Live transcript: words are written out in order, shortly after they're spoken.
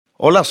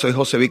Hola, soy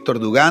José Víctor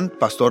Dugán,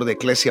 pastor de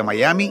Iglesia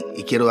Miami,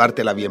 y quiero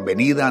darte la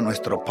bienvenida a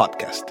nuestro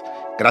podcast.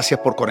 Gracias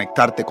por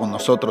conectarte con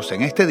nosotros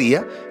en este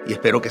día y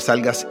espero que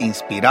salgas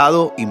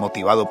inspirado y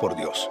motivado por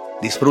Dios.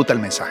 Disfruta el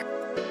mensaje.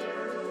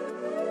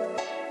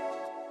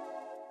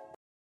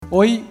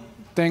 Hoy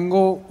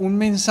tengo un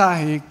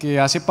mensaje que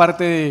hace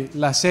parte de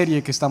la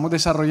serie que estamos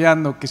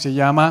desarrollando que se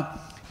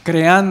llama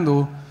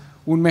Creando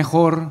un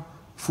mejor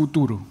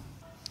futuro.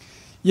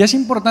 Y es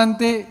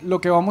importante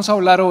lo que vamos a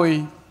hablar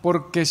hoy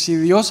porque si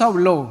Dios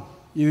habló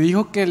y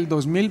dijo que el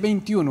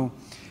 2021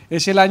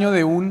 es el año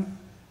de un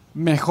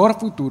mejor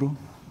futuro,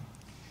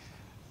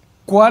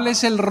 ¿cuál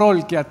es el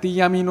rol que a ti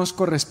y a mí nos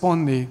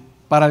corresponde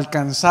para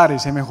alcanzar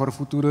ese mejor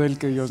futuro del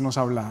que Dios nos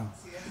ha hablado?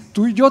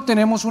 Tú y yo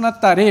tenemos una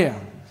tarea,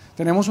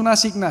 tenemos una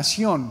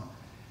asignación.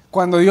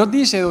 Cuando Dios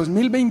dice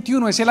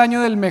 2021 es el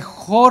año del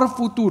mejor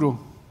futuro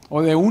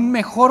o de un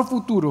mejor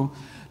futuro,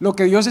 lo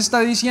que Dios está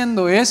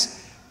diciendo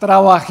es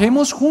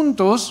trabajemos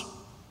juntos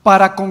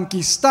para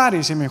conquistar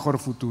ese mejor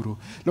futuro.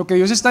 Lo que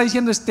Dios está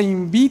diciendo es te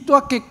invito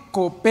a que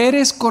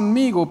cooperes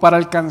conmigo para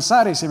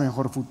alcanzar ese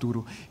mejor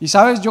futuro. Y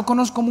sabes, yo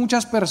conozco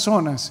muchas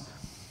personas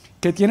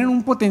que tienen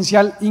un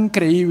potencial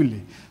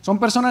increíble. Son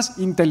personas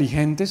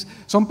inteligentes,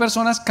 son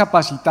personas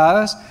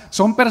capacitadas,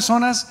 son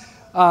personas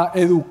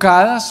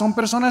educadas, son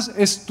personas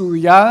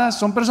estudiadas,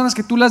 son personas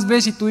que tú las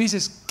ves y tú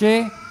dices,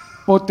 qué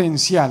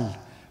potencial.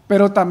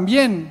 Pero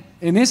también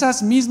en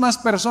esas mismas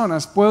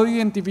personas puedo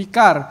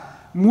identificar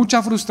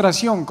mucha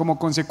frustración como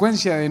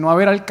consecuencia de no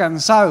haber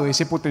alcanzado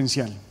ese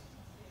potencial.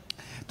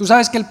 Tú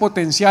sabes que el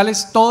potencial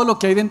es todo lo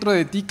que hay dentro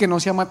de ti que no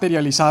se ha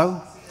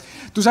materializado.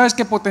 Tú sabes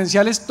que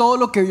potencial es todo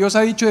lo que Dios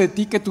ha dicho de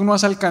ti que tú no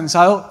has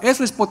alcanzado.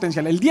 Eso es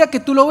potencial. El día que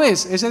tú lo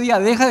ves, ese día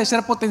deja de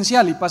ser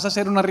potencial y pasa a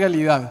ser una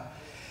realidad.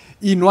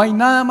 Y no hay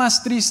nada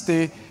más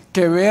triste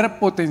que ver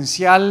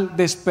potencial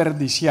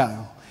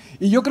desperdiciado.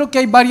 Y yo creo que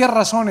hay varias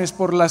razones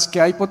por las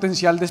que hay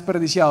potencial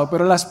desperdiciado,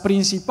 pero las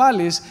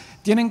principales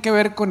tienen que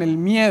ver con el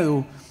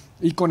miedo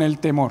y con el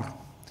temor.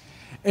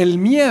 El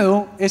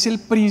miedo es el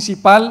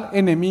principal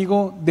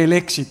enemigo del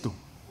éxito.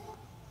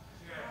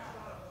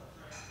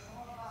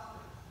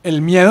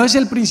 El miedo es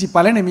el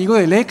principal enemigo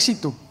del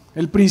éxito,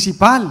 el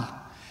principal.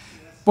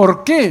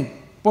 ¿Por qué?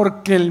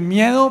 Porque el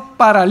miedo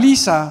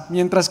paraliza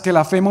mientras que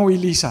la fe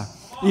moviliza.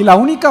 Y la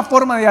única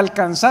forma de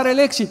alcanzar el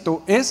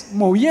éxito es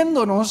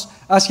moviéndonos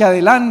hacia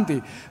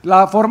adelante.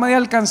 La forma de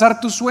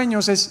alcanzar tus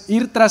sueños es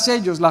ir tras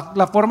ellos.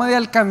 La forma de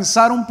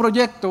alcanzar un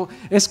proyecto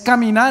es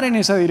caminar en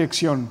esa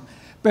dirección.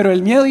 Pero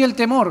el miedo y el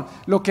temor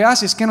lo que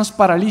hace es que nos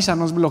paraliza,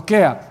 nos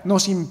bloquea,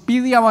 nos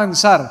impide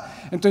avanzar.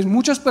 Entonces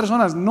muchas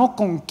personas no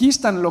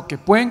conquistan lo que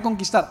pueden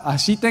conquistar,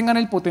 así tengan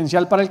el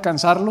potencial para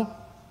alcanzarlo,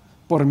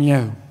 por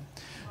miedo.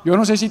 Yo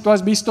no sé si tú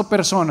has visto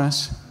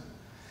personas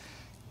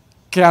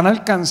que han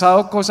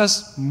alcanzado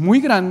cosas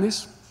muy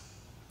grandes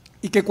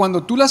y que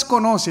cuando tú las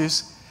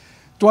conoces,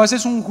 tú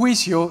haces un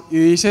juicio y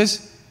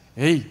dices,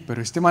 hey,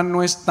 pero este man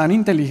no es tan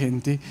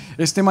inteligente,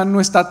 este man no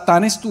está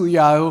tan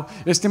estudiado,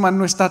 este man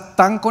no está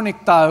tan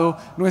conectado,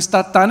 no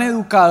está tan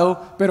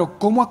educado, pero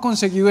 ¿cómo ha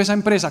conseguido esa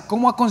empresa?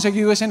 ¿Cómo ha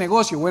conseguido ese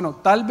negocio? Bueno,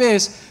 tal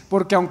vez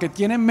porque aunque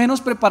tiene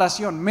menos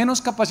preparación,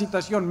 menos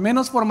capacitación,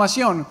 menos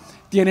formación,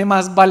 tiene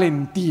más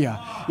valentía.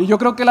 Y yo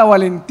creo que la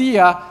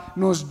valentía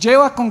nos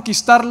lleva a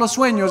conquistar los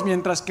sueños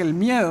mientras que el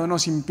miedo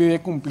nos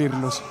impide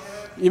cumplirlos.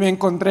 Y me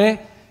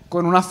encontré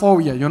con una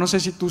fobia. Yo no sé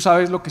si tú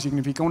sabes lo que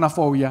significa una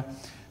fobia,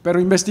 pero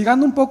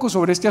investigando un poco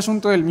sobre este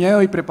asunto del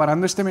miedo y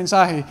preparando este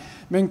mensaje,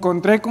 me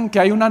encontré con que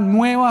hay una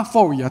nueva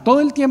fobia. Todo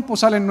el tiempo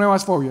salen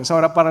nuevas fobias.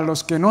 Ahora, para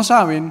los que no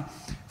saben,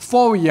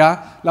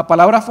 fobia, la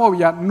palabra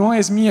fobia no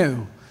es miedo.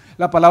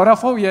 La palabra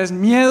fobia es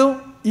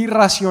miedo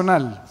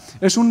irracional.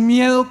 Es un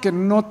miedo que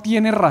no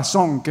tiene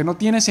razón, que no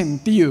tiene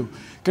sentido,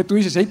 que tú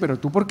dices, hey, pero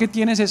 ¿tú por qué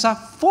tienes esa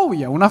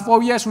fobia? Una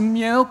fobia es un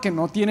miedo que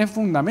no tiene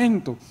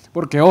fundamento,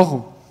 porque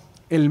ojo,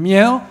 el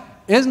miedo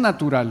es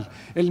natural,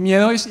 el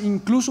miedo es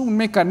incluso un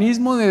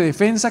mecanismo de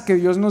defensa que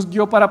Dios nos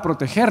dio para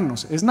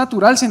protegernos, es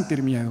natural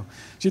sentir miedo.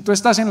 Si tú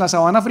estás en la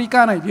sabana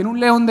africana y viene un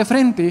león de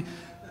frente,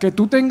 que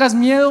tú tengas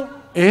miedo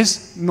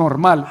es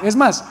normal. Es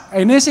más,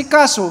 en ese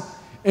caso,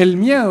 el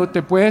miedo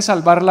te puede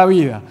salvar la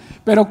vida,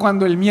 pero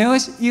cuando el miedo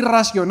es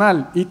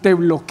irracional y te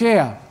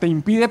bloquea, te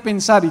impide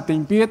pensar y te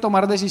impide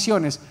tomar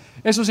decisiones,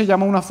 eso se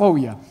llama una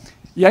fobia.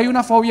 Y hay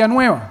una fobia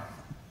nueva,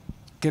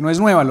 que no es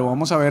nueva, lo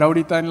vamos a ver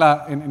ahorita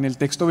en el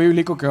texto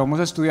bíblico que vamos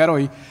a estudiar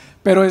hoy,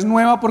 pero es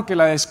nueva porque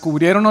la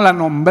descubrieron o la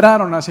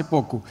nombraron hace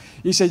poco,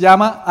 y se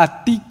llama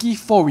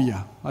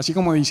atiquifobia, así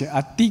como dice,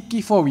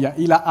 atiquifobia.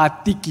 Y la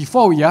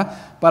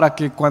atiquifobia, para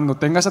que cuando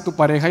tengas a tu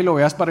pareja y lo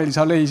veas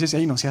paralizado le dices,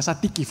 hey, no seas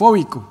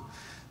atiquifóbico.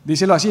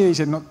 Díselo así,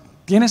 dice, no,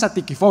 tienes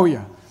atiquifobia.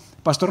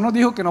 El pastor nos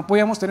dijo que no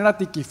podíamos tener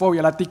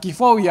atiquifobia. La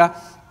atiquifobia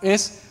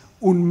es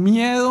un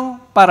miedo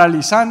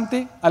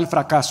paralizante al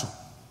fracaso.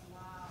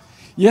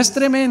 Y es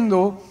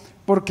tremendo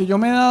porque yo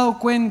me he dado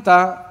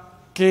cuenta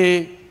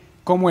que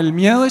como el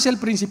miedo es el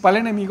principal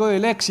enemigo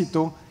del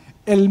éxito,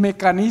 el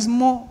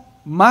mecanismo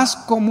más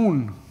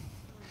común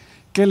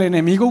que el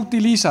enemigo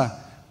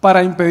utiliza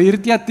para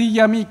impedirte a ti y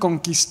a mí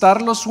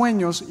conquistar los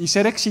sueños y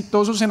ser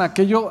exitosos en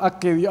aquello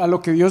a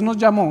lo que Dios nos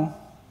llamó,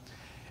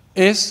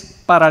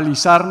 es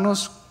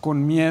paralizarnos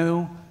con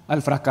miedo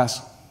al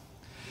fracaso.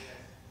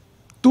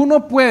 Tú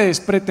no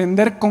puedes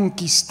pretender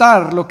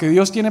conquistar lo que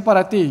Dios tiene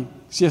para ti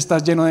si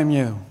estás lleno de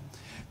miedo.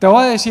 Te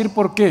voy a decir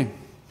por qué.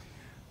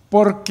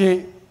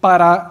 Porque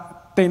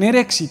para tener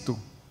éxito,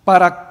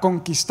 para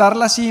conquistar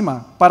la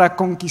cima, para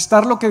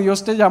conquistar lo que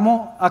Dios te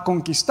llamó a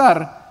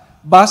conquistar,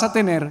 vas a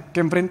tener que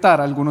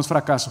enfrentar algunos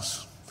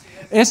fracasos.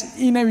 Es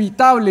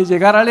inevitable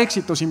llegar al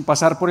éxito sin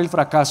pasar por el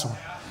fracaso.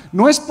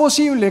 No es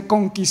posible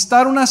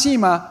conquistar una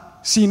cima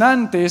sin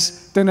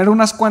antes tener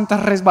unas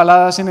cuantas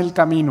resbaladas en el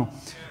camino.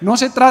 No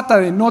se trata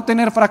de no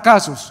tener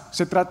fracasos,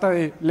 se trata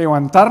de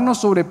levantarnos,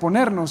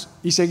 sobreponernos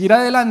y seguir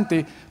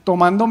adelante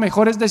tomando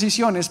mejores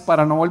decisiones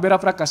para no volver a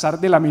fracasar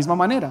de la misma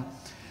manera.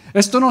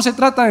 Esto no se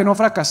trata de no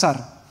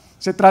fracasar,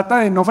 se trata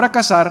de no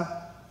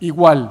fracasar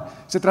igual,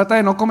 se trata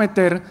de no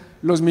cometer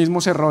los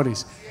mismos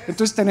errores.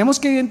 Entonces tenemos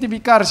que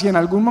identificar si en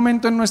algún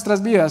momento en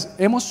nuestras vidas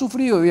hemos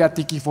sufrido de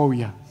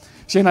atiquifobia,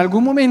 si en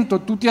algún momento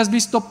tú te has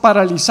visto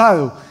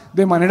paralizado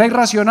de manera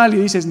irracional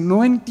y dices,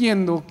 no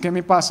entiendo qué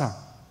me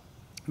pasa.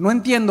 No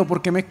entiendo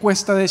por qué me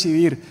cuesta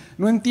decidir,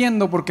 no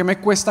entiendo por qué me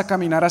cuesta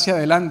caminar hacia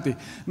adelante,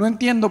 no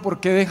entiendo por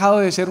qué he dejado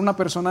de ser una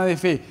persona de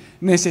fe.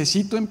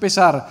 Necesito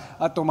empezar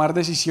a tomar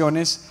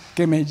decisiones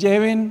que me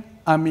lleven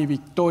a mi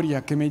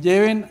victoria, que me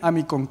lleven a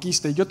mi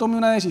conquista. Y yo tomé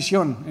una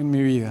decisión en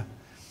mi vida,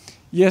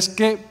 y es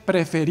que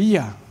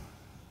prefería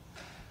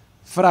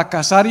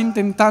fracasar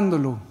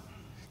intentándolo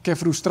que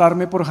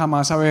frustrarme por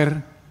jamás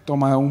haber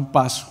tomado un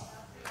paso.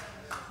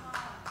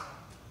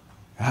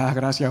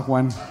 Gracias,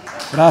 Juan.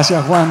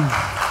 Gracias, Juan.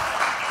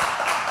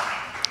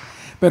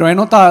 Pero he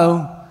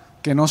notado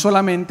que no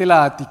solamente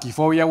la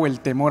atiquifobia o el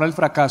temor al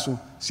fracaso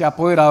se ha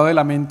apoderado de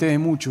la mente de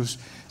muchos,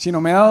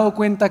 sino me he dado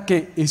cuenta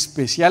que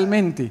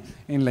especialmente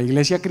en la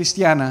iglesia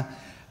cristiana,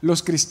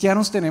 los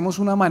cristianos tenemos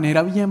una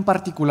manera bien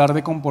particular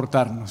de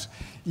comportarnos.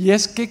 Y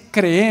es que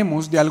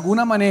creemos de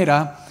alguna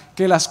manera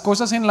que las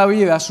cosas en la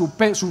vida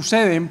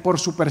suceden por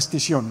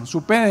superstición,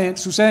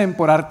 suceden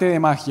por arte de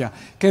magia,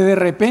 que de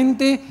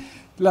repente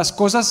las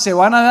cosas se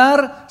van a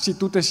dar si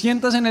tú te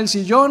sientas en el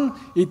sillón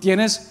y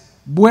tienes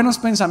buenos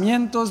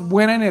pensamientos,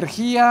 buena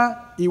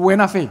energía y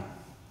buena fe.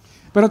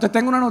 Pero te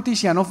tengo una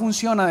noticia, no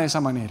funciona de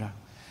esa manera.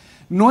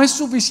 No es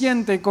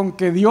suficiente con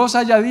que Dios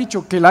haya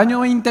dicho que el año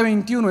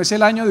 2021 es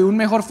el año de un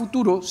mejor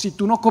futuro si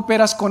tú no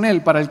cooperas con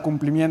Él para el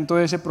cumplimiento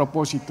de ese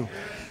propósito.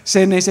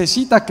 Se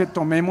necesita que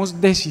tomemos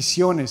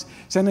decisiones,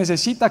 se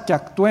necesita que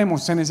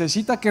actuemos, se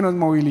necesita que nos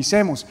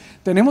movilicemos.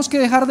 Tenemos que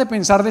dejar de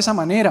pensar de esa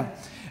manera.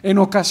 En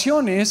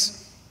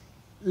ocasiones,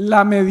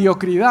 la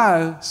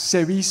mediocridad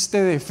se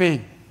viste de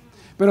fe.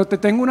 Pero te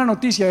tengo una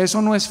noticia,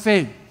 eso no es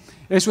fe,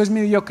 eso es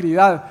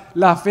mediocridad.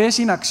 La fe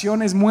sin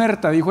acción es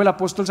muerta, dijo el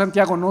apóstol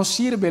Santiago, no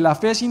sirve. La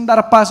fe sin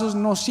dar pasos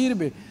no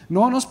sirve.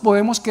 No nos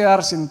podemos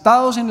quedar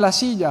sentados en la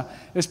silla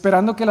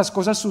esperando que las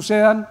cosas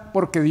sucedan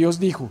porque Dios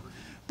dijo.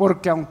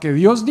 Porque aunque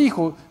Dios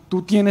dijo,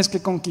 tú tienes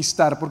que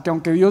conquistar. Porque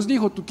aunque Dios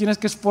dijo, tú tienes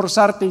que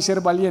esforzarte y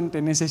ser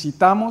valiente.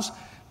 Necesitamos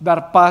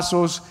dar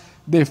pasos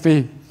de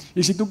fe.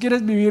 Y si tú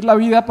quieres vivir la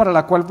vida para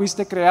la cual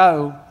fuiste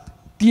creado,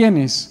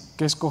 tienes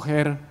que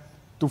escoger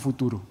tu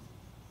futuro.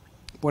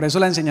 Por eso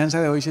la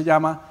enseñanza de hoy se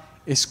llama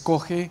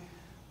Escoge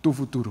tu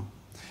futuro.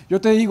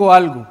 Yo te digo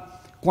algo,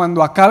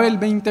 cuando acabe el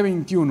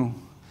 2021,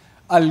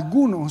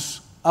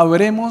 algunos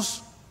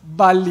habremos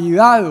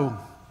validado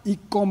y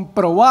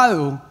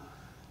comprobado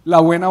la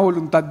buena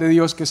voluntad de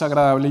Dios que es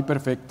agradable y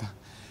perfecta.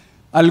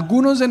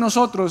 Algunos de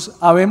nosotros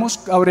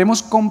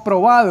habremos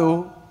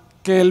comprobado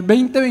que el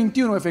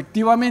 2021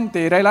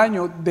 efectivamente era el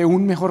año de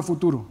un mejor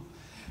futuro.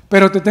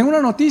 Pero te tengo una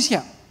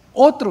noticia,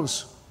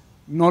 otros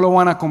no lo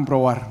van a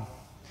comprobar.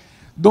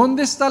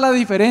 ¿Dónde está la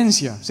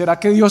diferencia? ¿Será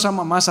que Dios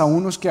ama más a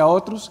unos que a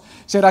otros?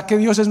 ¿Será que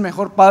Dios es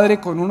mejor padre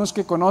con unos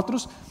que con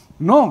otros?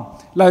 No,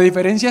 la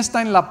diferencia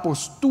está en la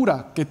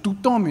postura que tú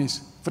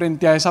tomes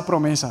frente a esa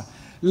promesa.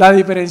 La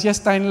diferencia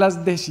está en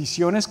las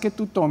decisiones que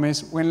tú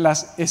tomes o en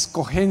las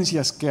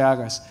escogencias que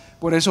hagas.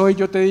 Por eso hoy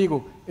yo te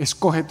digo,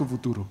 escoge tu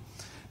futuro.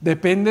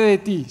 Depende de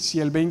ti si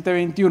el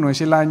 2021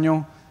 es el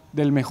año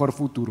del mejor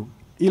futuro.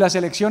 Y las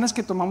elecciones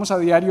que tomamos a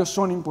diario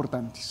son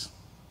importantes.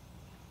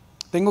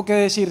 Tengo que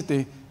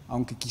decirte,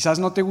 aunque quizás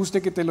no te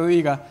guste que te lo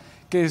diga,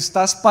 que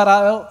estás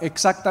parado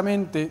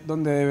exactamente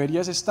donde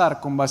deberías estar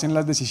con base en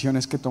las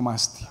decisiones que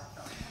tomaste.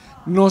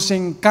 Nos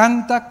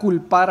encanta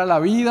culpar a la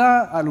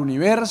vida, al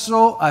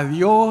universo, a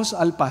Dios,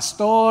 al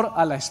pastor,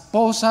 a la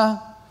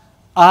esposa.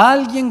 A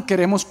alguien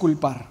queremos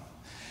culpar.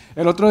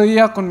 El otro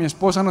día con mi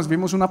esposa nos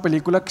vimos una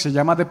película que se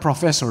llama The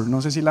Professor,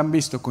 no sé si la han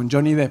visto, con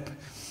Johnny Depp.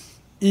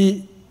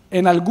 Y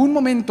en algún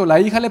momento la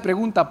hija le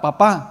pregunta,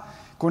 papá,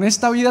 con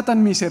esta vida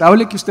tan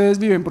miserable que ustedes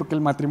viven, porque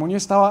el matrimonio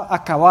estaba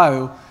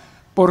acabado,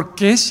 ¿por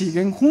qué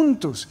siguen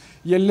juntos?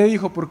 Y él le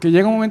dijo, porque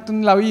llega un momento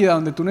en la vida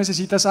donde tú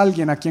necesitas a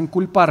alguien a quien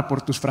culpar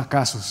por tus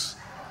fracasos.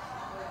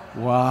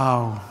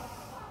 ¡Wow!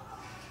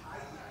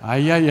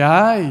 ¡Ay, ay,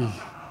 ay!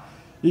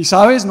 Y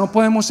sabes, no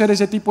podemos ser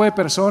ese tipo de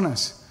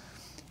personas.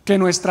 que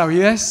nuestra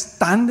vida es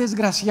tan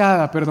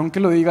desgraciada, perdón que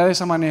lo diga de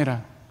esa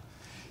manera,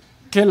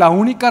 que la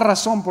única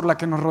razón por la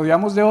que nos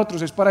rodeamos de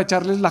otros es para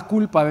echarles la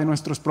culpa de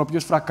nuestros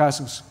propios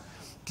fracasos.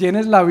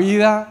 Tienes la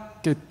vida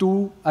que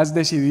tú has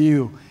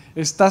decidido.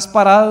 Estás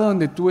parado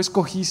donde tú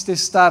escogiste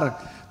estar.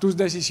 Tus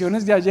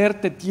decisiones de ayer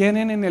te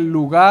tienen en el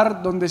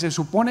lugar donde se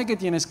supone que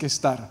tienes que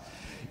estar.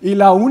 Y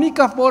la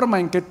única forma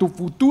en que tu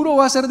futuro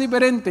va a ser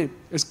diferente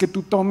es que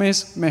tú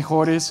tomes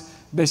mejores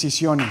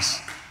decisiones.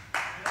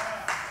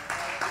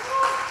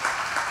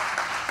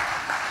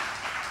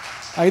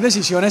 Hay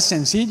decisiones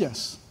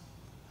sencillas.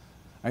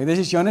 Hay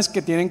decisiones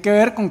que tienen que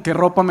ver con qué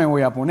ropa me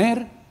voy a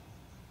poner,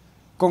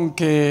 con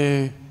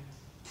qué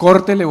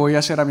corte le voy a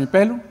hacer a mi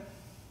pelo.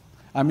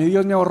 A mí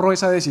Dios me ahorró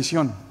esa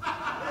decisión.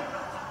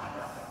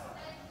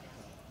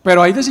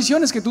 Pero hay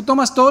decisiones que tú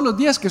tomas todos los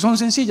días que son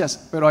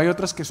sencillas, pero hay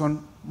otras que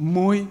son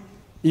muy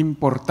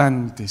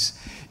importantes.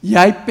 Y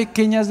hay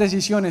pequeñas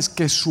decisiones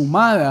que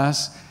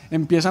sumadas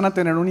empiezan a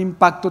tener un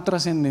impacto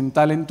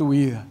trascendental en tu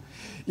vida.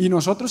 Y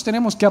nosotros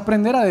tenemos que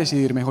aprender a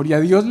decidir mejor, y a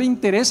Dios le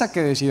interesa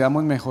que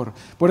decidamos mejor.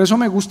 Por eso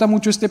me gusta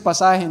mucho este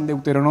pasaje en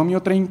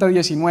Deuteronomio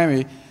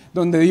 30:19,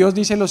 donde Dios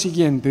dice lo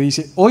siguiente,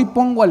 dice: hoy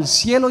pongo al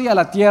cielo y a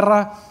la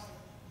tierra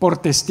por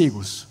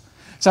testigos.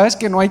 ¿Sabes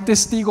que no hay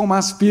testigo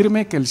más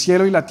firme que el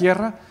cielo y la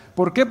tierra?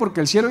 ¿Por qué?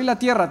 Porque el cielo y la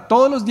tierra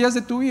todos los días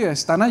de tu vida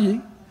están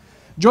allí.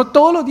 Yo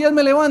todos los días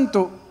me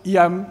levanto y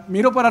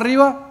miro para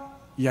arriba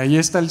y ahí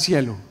está el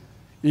cielo,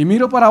 y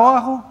miro para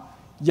abajo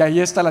y ahí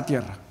está la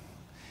tierra.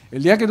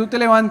 El día que tú te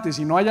levantes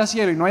y no haya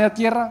cielo y no haya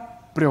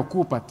tierra,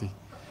 preocúpate.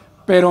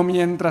 Pero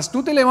mientras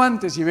tú te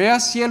levantes y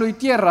veas cielo y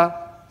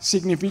tierra,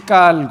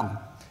 significa algo,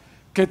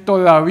 que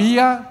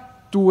todavía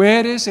tú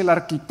eres el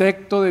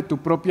arquitecto de tu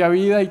propia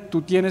vida y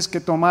tú tienes que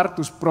tomar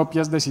tus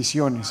propias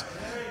decisiones.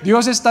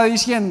 Dios está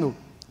diciendo: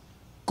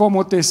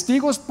 como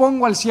testigos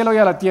pongo al cielo y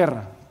a la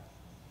tierra,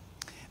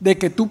 de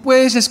que tú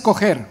puedes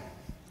escoger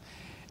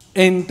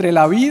entre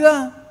la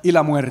vida y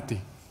la muerte,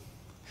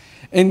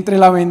 entre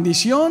la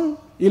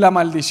bendición y la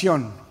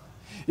maldición.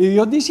 Y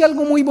Dios dice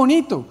algo muy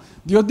bonito.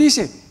 Dios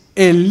dice: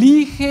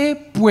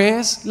 elige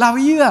pues la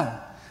vida.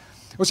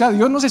 O sea,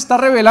 Dios nos está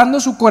revelando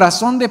su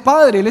corazón de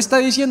padre. Él está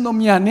diciendo: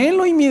 mi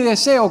anhelo y mi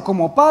deseo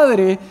como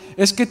padre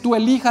es que tú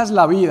elijas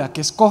la vida,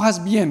 que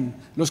escojas bien.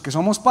 Los que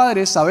somos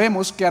padres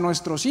sabemos que a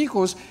nuestros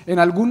hijos en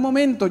algún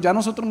momento ya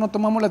nosotros no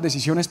tomamos las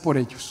decisiones por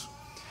ellos.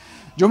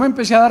 Yo me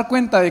empecé a dar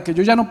cuenta de que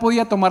yo ya no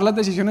podía tomar las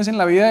decisiones en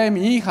la vida de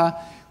mi hija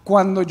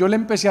cuando yo le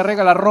empecé a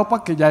regalar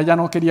ropa que ya ella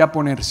no quería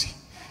ponerse.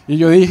 Y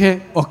yo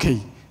dije: ok,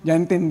 ya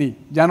entendí,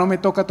 ya no me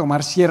toca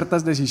tomar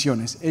ciertas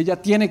decisiones,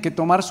 ella tiene que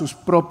tomar sus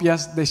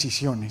propias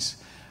decisiones.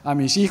 A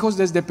mis hijos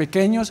desde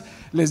pequeños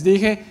les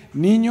dije: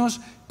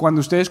 niños,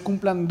 cuando ustedes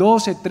cumplan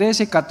 12,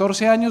 13,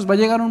 14 años, va a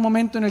llegar un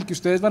momento en el que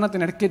ustedes van a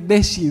tener que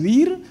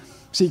decidir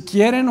si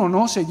quieren o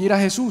no seguir a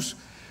Jesús.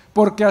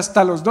 Porque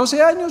hasta los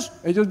 12 años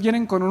ellos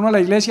vienen con uno a la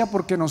iglesia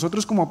porque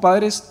nosotros como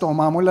padres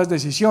tomamos las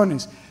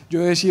decisiones. Yo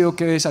decido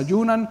qué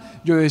desayunan,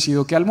 yo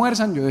decido qué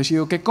almuerzan, yo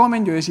decido qué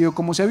comen, yo decido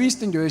cómo se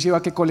visten, yo decido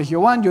a qué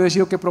colegio van, yo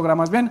decido qué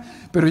programas ven.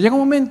 Pero llega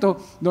un momento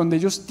donde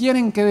ellos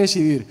tienen que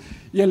decidir.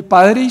 Y el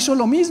padre hizo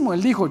lo mismo.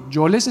 Él dijo: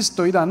 yo les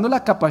estoy dando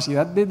la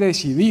capacidad de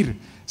decidir.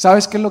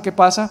 ¿Sabes qué es lo que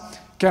pasa?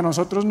 Que a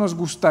nosotros nos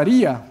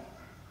gustaría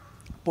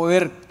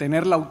poder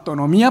tener la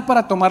autonomía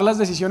para tomar las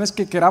decisiones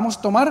que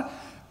queramos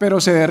tomar, pero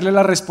cederle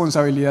la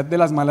responsabilidad de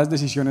las malas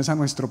decisiones a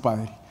nuestro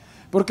padre.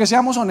 Porque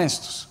seamos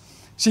honestos,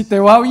 si te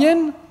va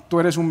bien,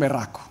 tú eres un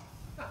berraco.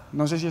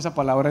 No sé si esa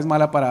palabra es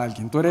mala para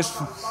alguien, tú eres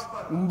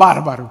un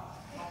bárbaro.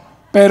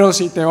 Pero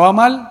si te va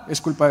mal, es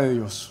culpa de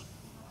Dios.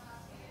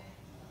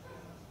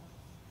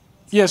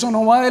 Y eso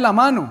no va de la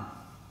mano.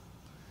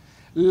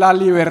 La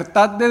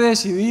libertad de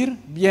decidir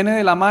viene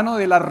de la mano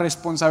de la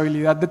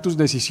responsabilidad de tus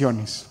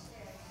decisiones.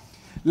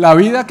 La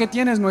vida que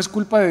tienes no es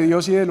culpa de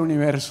Dios y del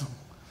universo.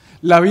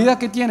 La vida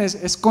que tienes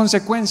es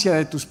consecuencia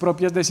de tus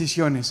propias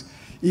decisiones,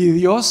 y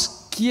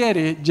Dios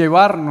quiere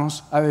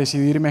llevarnos a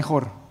decidir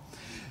mejor.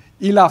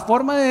 Y la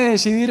forma de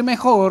decidir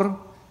mejor,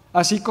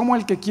 así como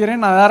el que quiere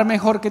nadar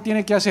mejor, ¿qué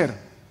tiene que hacer?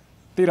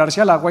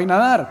 Tirarse al agua y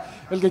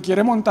nadar. El que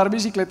quiere montar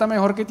bicicleta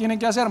mejor, ¿qué tiene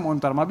que hacer?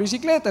 Montar más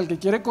bicicleta. El que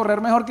quiere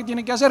correr mejor, ¿qué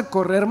tiene que hacer?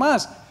 Correr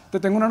más. Te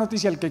tengo una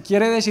noticia: el que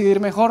quiere decidir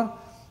mejor,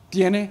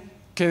 tiene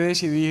que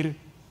decidir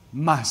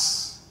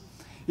más.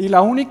 Y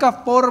la única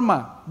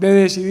forma de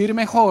decidir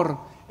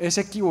mejor es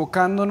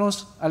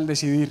equivocándonos al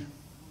decidir.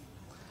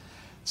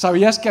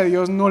 ¿Sabías que a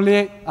Dios no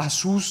le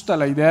asusta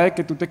la idea de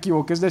que tú te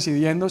equivoques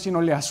decidiendo,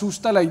 sino le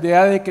asusta la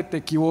idea de que te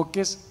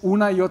equivoques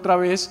una y otra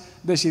vez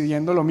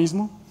decidiendo lo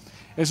mismo?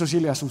 Eso sí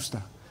le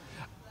asusta.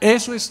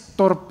 Eso es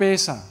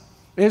torpeza,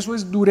 eso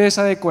es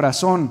dureza de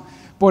corazón.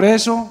 Por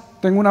eso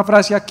tengo una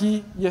frase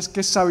aquí, y es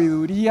que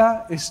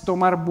sabiduría es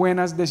tomar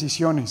buenas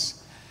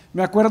decisiones.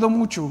 Me acuerdo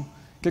mucho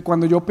que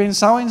cuando yo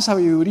pensaba en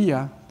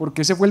sabiduría,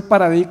 porque ese fue el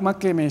paradigma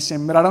que me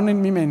sembraron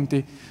en mi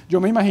mente, yo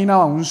me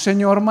imaginaba un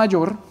señor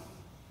mayor,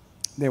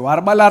 de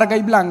barba larga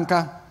y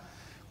blanca,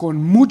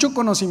 con mucho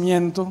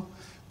conocimiento,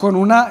 con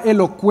una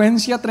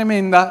elocuencia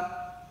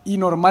tremenda, y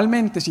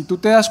normalmente, si tú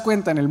te das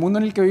cuenta, en el mundo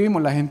en el que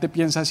vivimos, la gente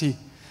piensa así.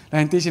 La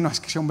gente dice, no, es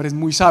que ese hombre es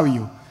muy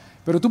sabio.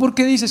 Pero tú, ¿por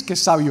qué dices que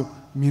es sabio?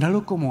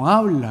 Míralo cómo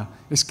habla,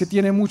 es que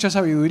tiene mucha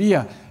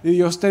sabiduría. Y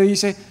Dios te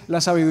dice,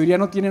 la sabiduría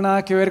no tiene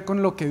nada que ver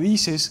con lo que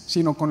dices,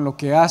 sino con lo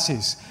que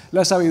haces.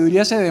 La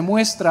sabiduría se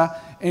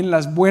demuestra en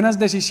las buenas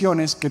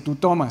decisiones que tú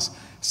tomas.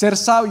 Ser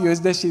sabio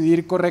es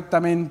decidir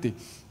correctamente.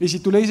 Y si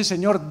tú le dices,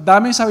 Señor,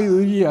 dame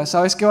sabiduría,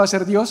 ¿sabes qué va a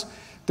hacer Dios?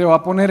 Te va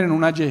a poner en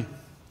una Y.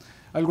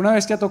 ¿Alguna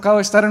vez te ha tocado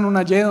estar en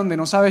una Y donde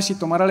no sabes si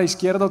tomar a la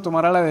izquierda o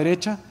tomar a la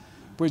derecha?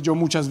 Pues yo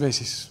muchas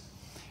veces.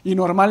 Y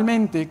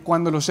normalmente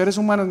cuando los seres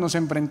humanos nos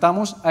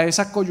enfrentamos a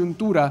esa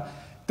coyuntura,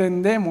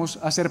 tendemos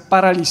a ser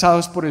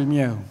paralizados por el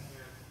miedo.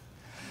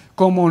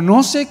 Como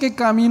no sé qué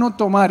camino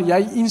tomar y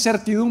hay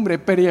incertidumbre,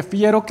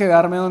 prefiero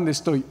quedarme donde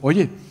estoy.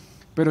 Oye,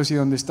 pero si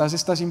donde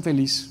estás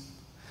infeliz,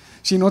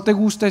 si no te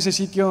gusta ese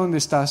sitio donde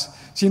estás,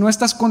 si no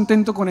estás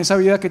contento con esa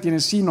vida que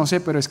tienes, sí, no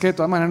sé, pero es que de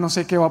todas maneras no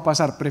sé qué va a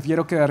pasar,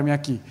 prefiero quedarme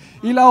aquí.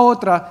 Y la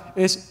otra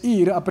es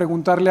ir a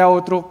preguntarle a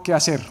otro qué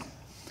hacer.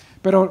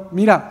 Pero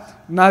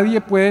mira,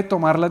 nadie puede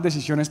tomar las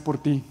decisiones por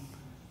ti.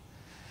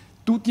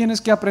 Tú tienes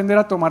que aprender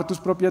a tomar tus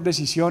propias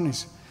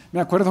decisiones.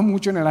 Me acuerdo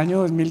mucho en el año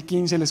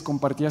 2015, les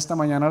compartí esta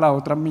mañana a la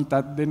otra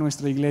mitad de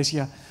nuestra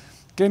iglesia,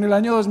 que en el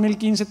año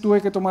 2015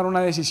 tuve que tomar una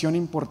decisión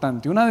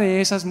importante, una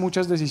de esas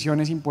muchas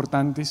decisiones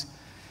importantes,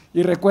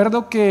 y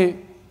recuerdo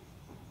que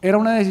era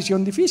una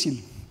decisión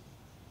difícil.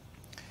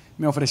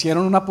 Me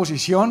ofrecieron una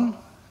posición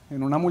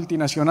en una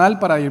multinacional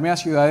para irme a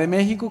Ciudad de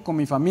México con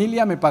mi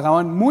familia, me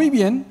pagaban muy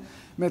bien,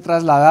 me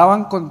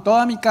trasladaban con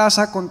toda mi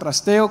casa, con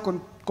trasteo,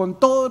 con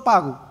todo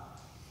pago.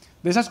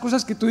 De esas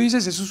cosas que tú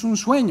dices, eso es un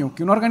sueño,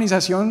 que una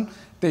organización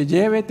te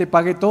lleve, te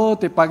pague todo,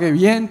 te pague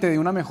bien, te dé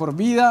una mejor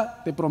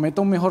vida, te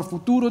prometa un mejor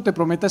futuro, te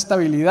prometa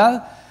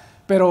estabilidad,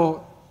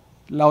 pero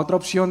la otra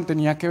opción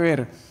tenía que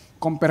ver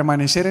con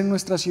permanecer en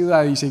nuestra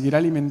ciudad y seguir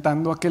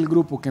alimentando aquel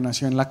grupo que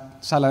nació en la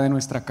sala de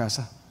nuestra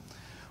casa.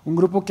 Un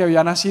grupo que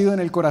había nacido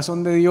en el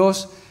corazón de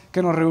Dios,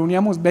 que nos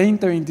reuníamos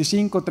 20,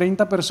 25,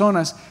 30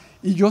 personas,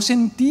 y yo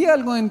sentía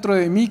algo dentro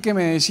de mí que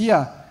me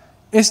decía,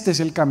 este es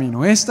el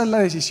camino, esta es la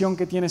decisión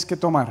que tienes que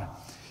tomar.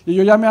 Y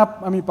yo llamé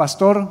a mi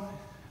pastor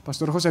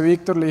José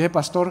Víctor, le dije,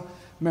 pastor,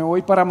 me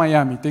voy para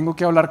Miami, tengo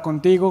que hablar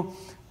contigo.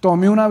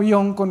 Tomé un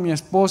avión con mi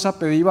esposa,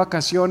 pedí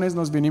vacaciones,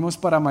 nos vinimos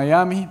para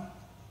Miami.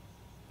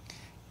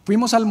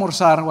 Fuimos a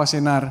almorzar o a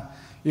cenar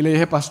y le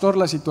dije, pastor,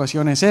 la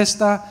situación es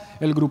esta,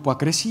 el grupo ha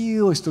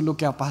crecido, esto es lo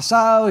que ha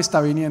pasado,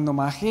 está viniendo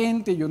más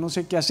gente, yo no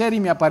sé qué hacer y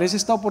me aparece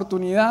esta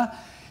oportunidad.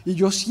 Y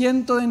yo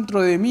siento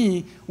dentro de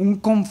mí un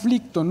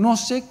conflicto, no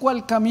sé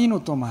cuál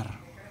camino tomar.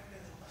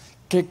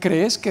 ¿Qué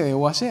crees que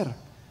debo hacer?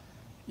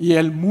 Y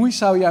él muy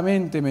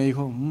sabiamente me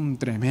dijo,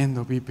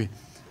 tremendo, Pipe,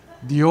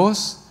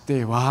 Dios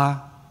te va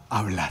a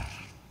hablar.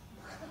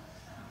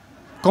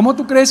 ¿Cómo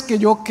tú crees que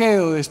yo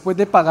quedo después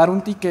de pagar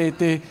un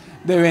tiquete,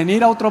 de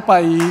venir a otro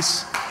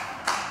país?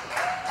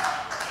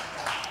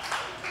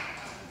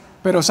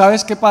 Pero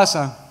 ¿sabes qué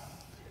pasa?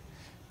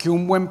 Que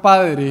un buen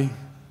padre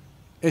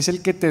es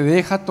el que te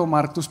deja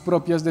tomar tus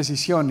propias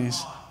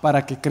decisiones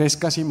para que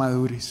crezcas y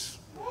madures.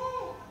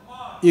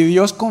 Y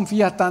Dios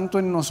confía tanto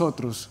en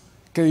nosotros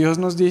que Dios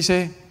nos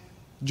dice,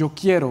 yo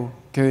quiero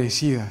que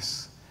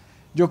decidas,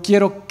 yo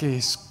quiero que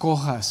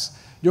escojas,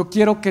 yo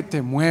quiero que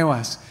te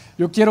muevas,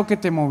 yo quiero que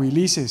te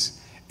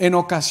movilices. En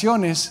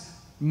ocasiones,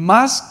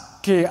 más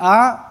que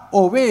A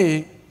o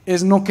B,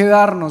 es no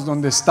quedarnos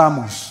donde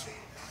estamos.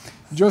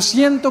 Yo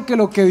siento que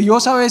lo que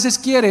Dios a veces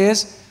quiere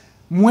es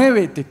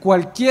muévete,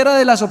 cualquiera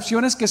de las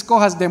opciones que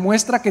escojas,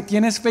 demuestra que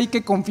tienes fe y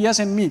que confías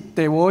en mí,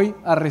 te voy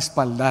a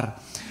respaldar.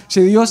 Si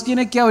Dios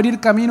tiene que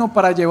abrir camino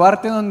para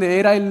llevarte donde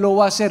era, Él lo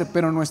va a hacer,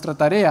 pero nuestra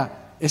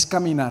tarea es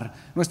caminar.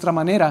 Nuestra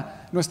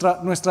manera,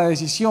 nuestra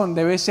decisión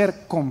debe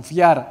ser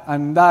confiar,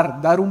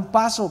 andar, dar un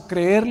paso,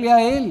 creerle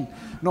a Él.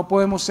 No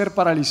podemos ser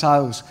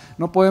paralizados,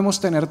 no podemos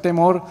tener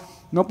temor,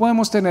 no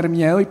podemos tener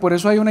miedo, y por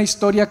eso hay una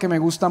historia que me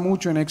gusta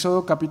mucho en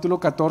Éxodo capítulo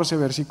 14,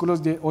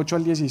 versículos 8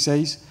 al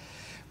 16.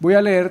 Voy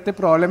a leerte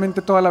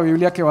probablemente toda la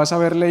Biblia que vas a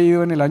haber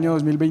leído en el año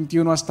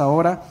 2021 hasta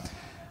ahora.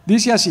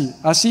 Dice así: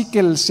 así que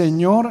el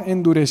Señor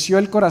endureció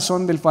el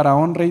corazón del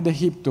faraón rey de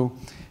Egipto,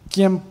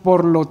 quien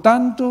por lo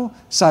tanto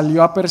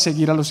salió a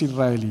perseguir a los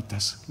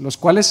israelitas, los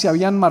cuales se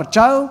habían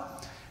marchado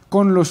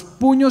con los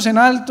puños en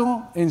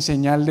alto en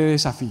señal de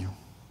desafío.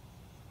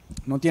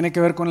 No tiene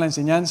que ver con la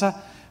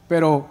enseñanza,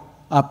 pero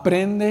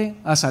aprende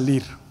a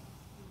salir.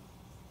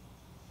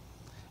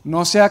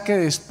 No sea que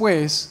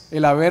después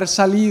el haber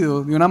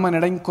salido de una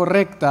manera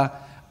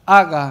incorrecta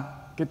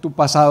haga que tu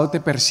pasado te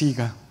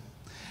persiga.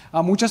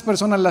 A muchas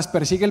personas las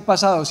persigue el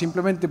pasado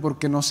simplemente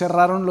porque no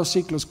cerraron los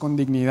ciclos con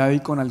dignidad y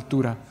con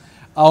altura.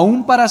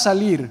 Aún para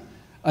salir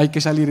hay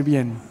que salir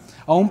bien.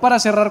 Aún para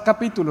cerrar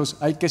capítulos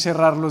hay que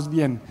cerrarlos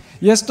bien.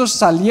 Y estos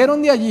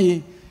salieron de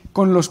allí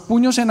con los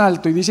puños en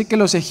alto, y dice que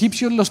los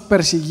egipcios los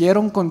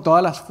persiguieron con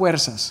todas las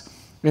fuerzas,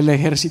 el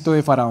ejército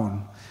de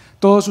Faraón,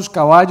 todos sus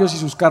caballos y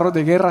sus carros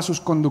de guerra, sus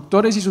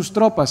conductores y sus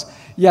tropas,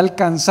 y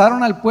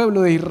alcanzaron al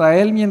pueblo de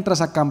Israel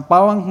mientras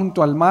acampaban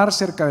junto al mar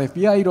cerca de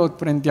Pi-Hahirot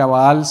frente a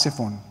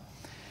Baal-Zephón.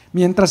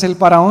 Mientras el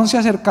faraón se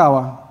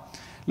acercaba,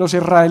 Los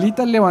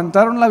israelitas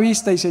levantaron la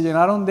vista y se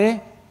llenaron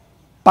de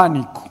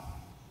pánico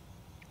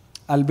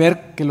al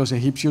ver que los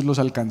egipcios los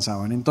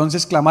alcanzaban.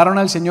 Entonces clamaron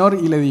al Señor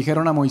y le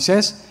dijeron a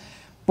Moisés: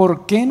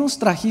 ¿por qué nos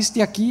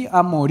trajiste aquí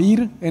a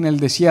morir en el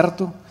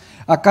desierto?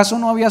 ¿Acaso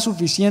no había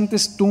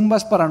suficientes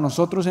tumbas para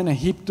nosotros en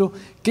Egipto?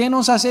 ¿Qué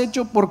nos has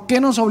hecho? ¿Por qué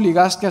nos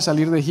obligaste a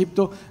salir de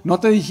Egipto? ¿No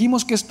te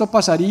dijimos que esto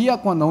pasaría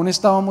cuando aún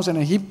estábamos en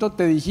Egipto?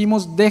 Te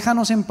dijimos: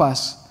 déjanos en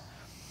paz,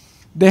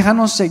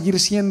 déjanos seguir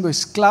siendo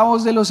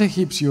esclavos de los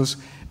egipcios.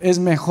 Es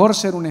mejor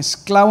ser un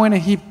esclavo en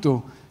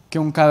Egipto que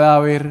un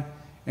cadáver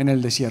en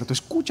el desierto.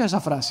 Escucha esa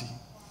frase: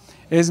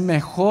 es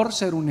mejor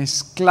ser un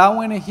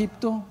esclavo en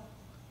Egipto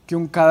que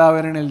un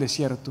cadáver en el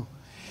desierto.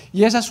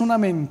 Y esa es una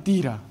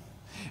mentira.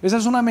 Esa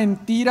es una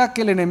mentira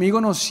que el enemigo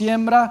nos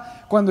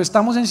siembra cuando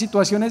estamos en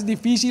situaciones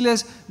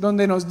difíciles,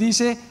 donde nos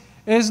dice: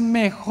 es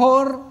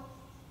mejor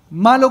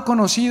malo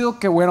conocido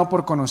que bueno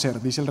por conocer,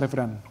 dice el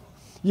refrán.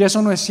 Y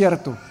eso no es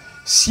cierto.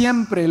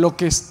 Siempre lo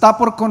que está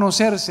por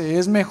conocerse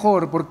es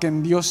mejor, porque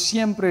en Dios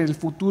siempre el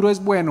futuro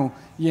es bueno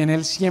y en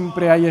Él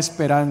siempre hay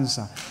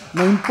esperanza.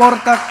 No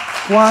importa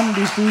cuán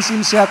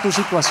difícil sea tu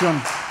situación,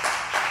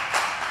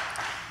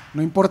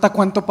 no importa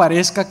cuánto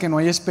parezca que no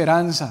hay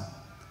esperanza,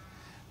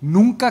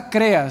 nunca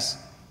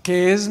creas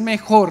que es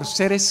mejor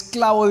ser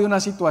esclavo de una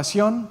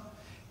situación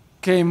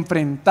que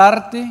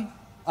enfrentarte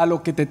a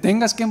lo que te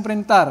tengas que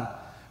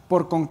enfrentar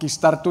por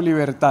conquistar tu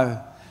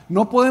libertad.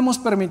 No podemos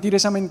permitir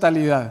esa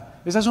mentalidad.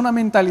 Esa es una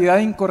mentalidad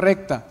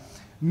incorrecta.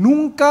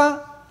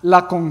 Nunca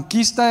la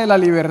conquista de la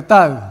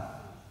libertad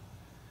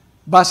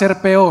va a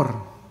ser peor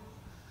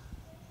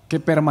que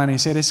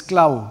permanecer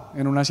esclavo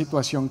en una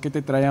situación que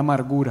te trae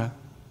amargura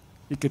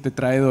y que te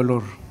trae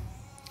dolor.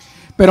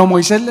 Pero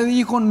Moisés le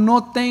dijo: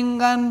 no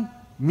tengan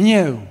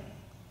miedo.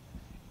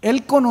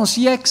 Él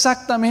conocía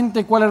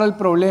exactamente cuál era el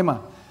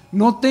problema.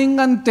 No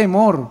tengan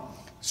temor,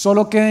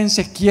 solo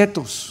quédense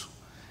quietos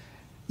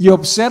y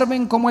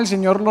observen cómo el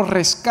Señor los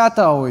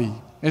rescata hoy.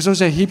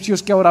 Esos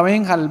egipcios que ahora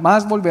ven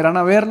jamás volverán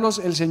a verlos.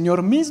 El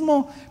Señor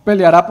mismo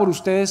peleará por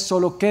ustedes,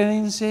 solo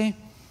quédense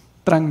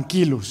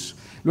tranquilos.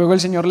 Luego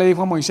el Señor le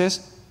dijo a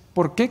Moisés: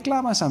 ¿por qué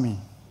clamas a mí?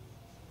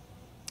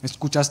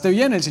 Escuchaste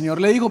bien, el Señor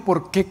le dijo: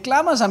 ¿por qué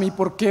clamas a mí?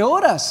 ¿Por qué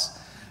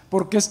oras?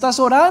 ¿Por qué estás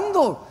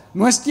orando?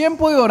 No es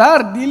tiempo de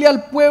orar. Dile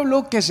al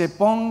pueblo que se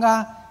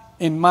ponga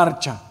en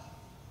marcha.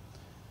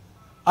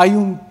 Hay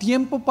un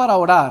tiempo para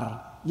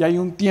orar y hay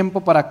un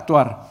tiempo para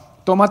actuar.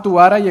 Toma tu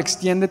vara y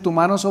extiende tu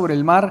mano sobre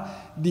el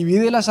mar,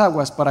 divide las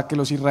aguas para que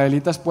los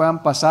israelitas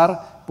puedan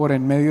pasar por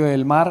en medio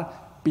del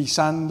mar,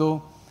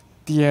 pisando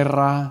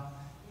tierra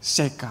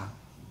seca.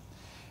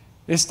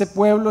 Este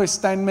pueblo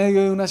está en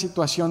medio de una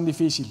situación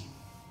difícil.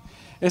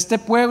 Este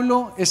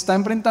pueblo está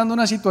enfrentando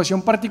una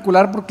situación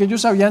particular porque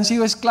ellos habían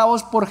sido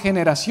esclavos por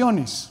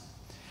generaciones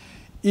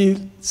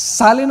y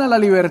salen a la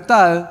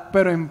libertad,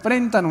 pero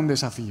enfrentan un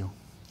desafío.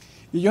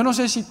 Y yo no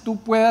sé si tú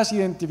puedas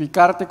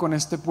identificarte con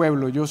este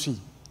pueblo, yo sí.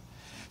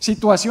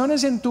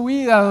 Situaciones en tu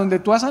vida donde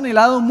tú has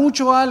anhelado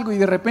mucho algo y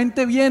de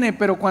repente viene,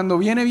 pero cuando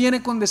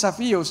viene con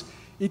desafíos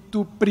y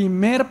tu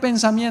primer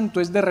pensamiento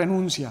es de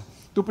renuncia,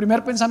 tu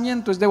primer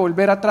pensamiento es de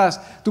volver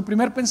atrás, tu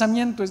primer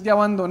pensamiento es de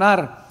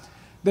abandonar.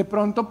 De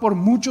pronto por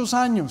muchos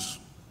años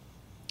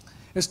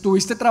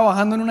estuviste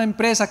trabajando en una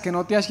empresa que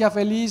no te hacía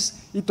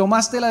feliz y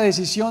tomaste la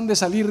decisión de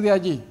salir de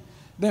allí,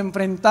 de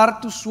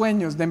enfrentar tus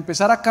sueños, de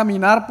empezar a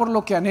caminar por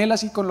lo que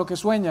anhelas y con lo que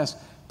sueñas,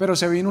 pero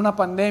se vino una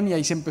pandemia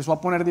y se empezó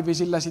a poner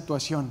difícil la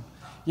situación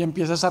y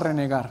empiezas a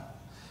renegar.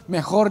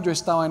 Mejor yo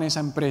estaba en esa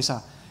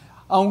empresa.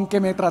 Aunque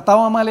me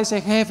trataba mal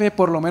ese jefe,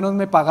 por lo menos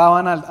me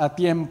pagaban a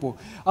tiempo.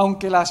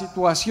 Aunque la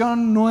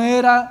situación no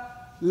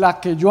era la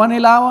que yo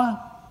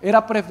anhelaba,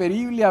 era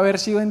preferible haber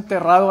sido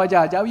enterrado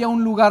allá. Ya había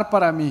un lugar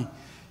para mí.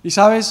 Y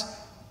sabes,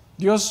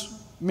 Dios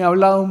me ha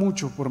hablado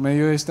mucho por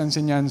medio de esta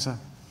enseñanza.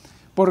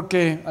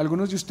 Porque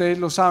algunos de ustedes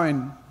lo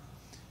saben,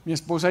 mi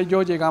esposa y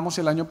yo llegamos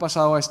el año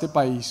pasado a este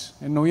país.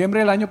 En noviembre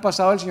del año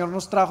pasado el Señor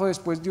nos trajo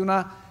después de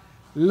una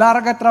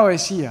larga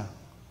travesía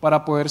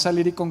para poder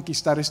salir y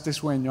conquistar este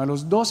sueño. A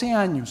los 12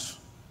 años,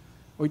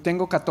 hoy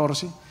tengo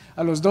 14,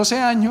 a los 12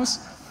 años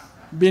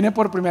vine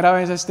por primera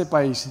vez a este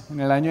país, en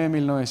el año de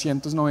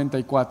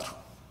 1994.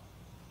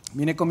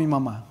 Vine con mi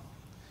mamá.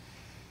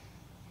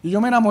 Y yo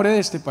me enamoré de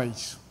este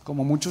país,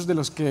 como muchos de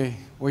los que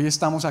hoy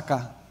estamos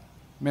acá.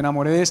 Me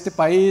enamoré de este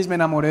país, me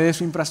enamoré de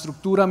su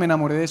infraestructura, me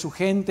enamoré de su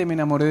gente, me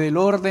enamoré del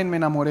orden, me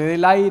enamoré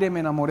del aire,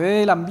 me enamoré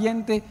del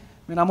ambiente,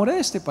 me enamoré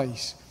de este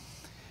país.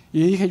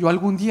 Y dije, yo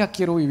algún día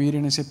quiero vivir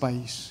en ese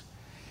país.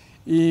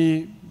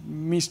 Y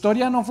mi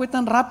historia no fue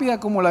tan rápida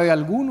como la de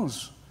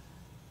algunos.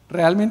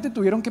 Realmente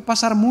tuvieron que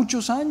pasar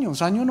muchos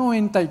años, año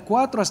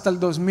 94 hasta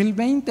el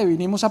 2020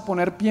 vinimos a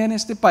poner pie en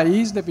este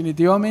país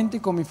definitivamente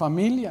con mi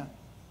familia.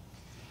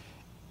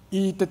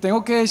 Y te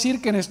tengo que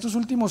decir que en estos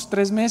últimos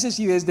 3 meses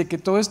y desde que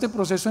todo este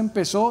proceso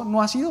empezó,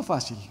 no ha sido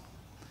fácil.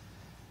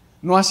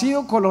 No ha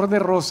sido color de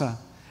rosa.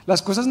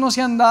 Las cosas no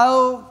se han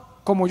dado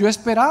como yo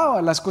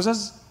esperaba. Las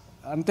cosas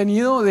han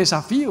tenido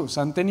desafíos,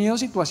 han tenido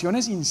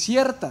situaciones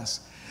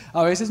inciertas.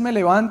 A veces me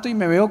levanto y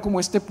me veo como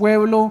este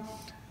pueblo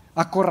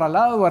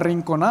acorralado,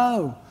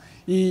 arrinconado,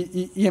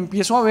 y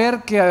empiezo a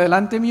ver que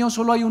adelante mío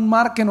solo hay un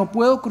mar que no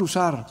puedo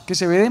cruzar, que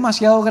se ve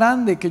demasiado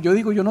grande, que yo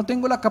digo, yo no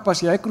tengo la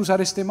capacidad de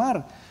cruzar este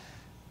mar.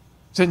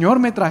 Señor,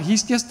 me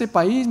trajiste a este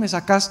país, me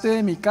sacaste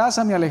de mi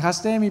casa, me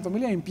alejaste de mi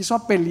familia, y empiezo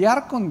a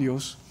pelear con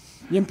Dios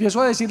y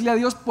empiezo a decirle a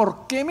Dios,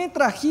 ¿por qué me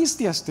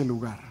trajiste a este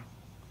lugar?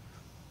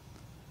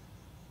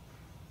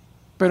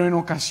 Pero en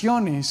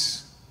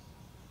ocasiones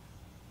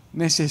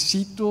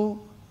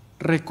necesito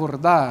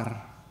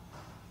recordar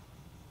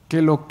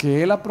que lo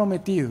que Él ha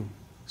prometido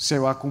se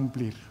va a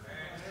cumplir.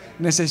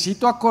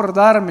 Necesito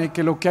acordarme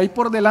que lo que hay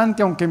por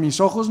delante, aunque mis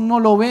ojos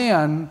no lo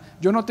vean,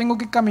 yo no tengo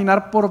que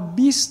caminar por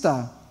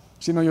vista,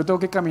 sino yo tengo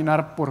que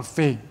caminar por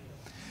fe.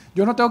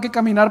 Yo no tengo que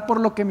caminar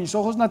por lo que mis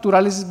ojos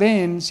naturales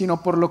ven,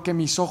 sino por lo que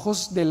mis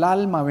ojos del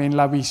alma ven.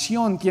 La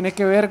visión tiene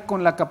que ver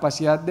con la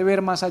capacidad de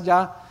ver más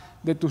allá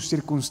de tus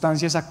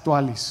circunstancias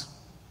actuales.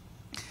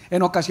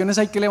 En ocasiones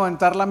hay que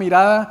levantar la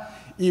mirada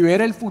y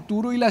ver el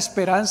futuro y la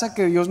esperanza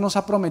que Dios nos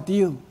ha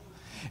prometido.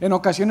 En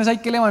ocasiones hay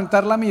que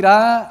levantar la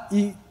mirada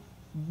y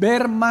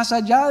ver más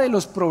allá de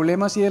los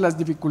problemas y de las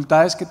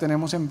dificultades que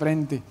tenemos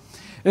enfrente.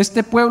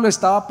 Este pueblo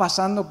estaba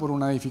pasando por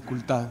una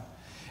dificultad.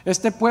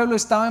 Este pueblo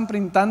estaba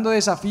enfrentando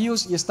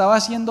desafíos y estaba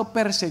siendo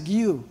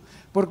perseguido,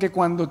 porque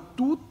cuando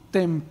tú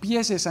te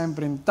empieces a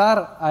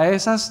enfrentar a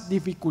esas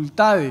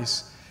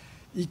dificultades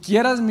y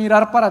quieras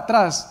mirar para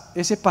atrás,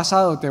 ese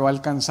pasado te va a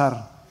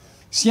alcanzar.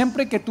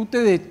 Siempre que tú te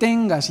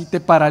detengas y te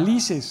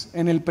paralices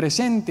en el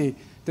presente,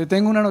 te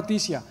tengo una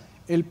noticia,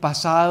 el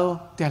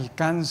pasado te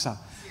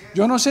alcanza.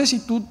 Yo no sé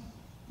si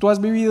tú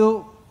has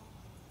vivido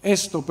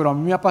esto, pero a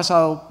mí me ha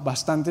pasado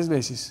bastantes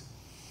veces.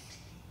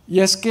 Y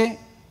es que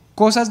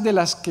cosas de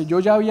las que yo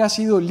ya había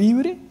sido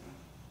libre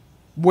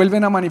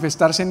vuelven a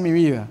manifestarse en mi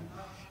vida.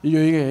 Y yo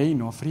dije, hey,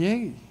 no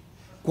friegue.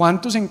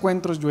 ¿Cuántos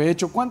encuentros yo he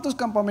hecho? ¿Cuántos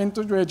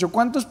campamentos yo he hecho?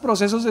 ¿Cuántos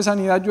procesos de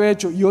sanidad yo he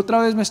hecho? Y otra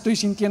vez me estoy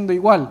sintiendo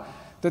igual.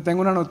 Te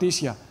tengo una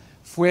noticia.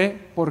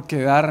 Fue por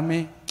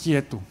quedarme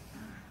quieto.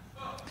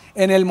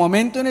 En el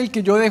momento en el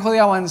que yo dejo de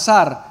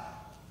avanzar,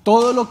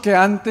 todo lo que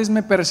antes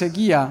me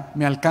perseguía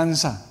me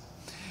alcanza.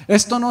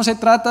 Esto no se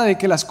trata de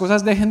que las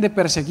cosas dejen de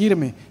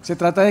perseguirme, se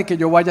trata de que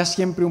yo vaya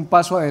siempre un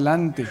paso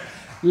adelante.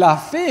 La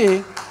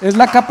fe es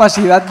la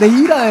capacidad de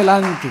ir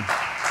adelante.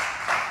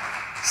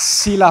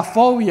 Si la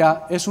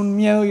fobia es un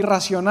miedo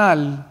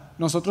irracional,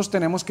 nosotros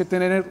tenemos que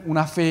tener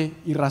una fe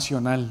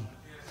irracional.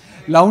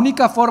 La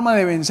única forma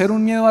de vencer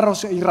un miedo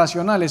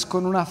irracional es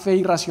con una fe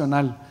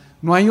irracional.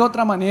 No hay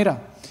otra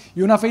manera.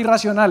 Y una fe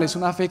irracional es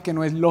una fe que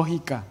no es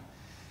lógica.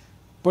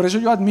 Por eso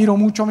yo admiro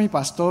mucho a mi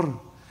pastor,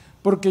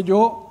 porque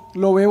yo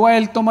lo veo a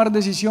él tomar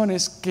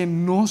decisiones que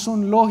no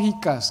son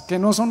lógicas, que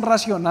no son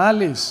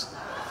racionales,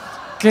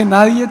 que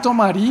nadie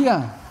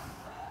tomaría.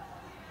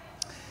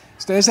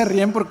 Ustedes se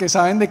ríen porque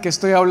saben de qué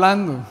estoy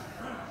hablando,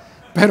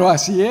 pero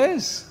así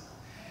es.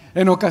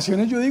 En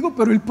ocasiones yo digo,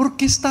 pero él ¿por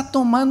qué está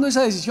tomando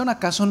esa decisión?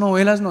 ¿Acaso no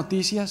ve las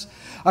noticias?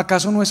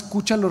 ¿Acaso no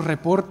escucha los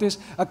reportes?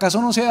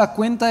 ¿Acaso no se da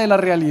cuenta de la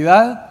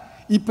realidad?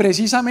 Y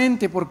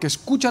precisamente porque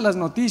escucha las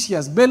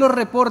noticias, ve los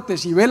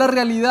reportes y ve la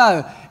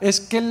realidad, es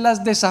que Él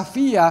las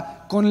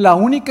desafía con la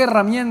única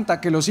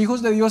herramienta que los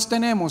hijos de Dios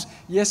tenemos,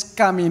 y es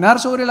caminar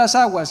sobre las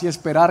aguas y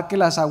esperar que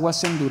las aguas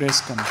se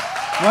endurezcan.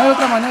 No hay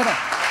otra manera.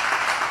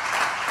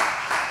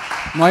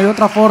 No hay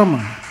otra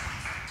forma.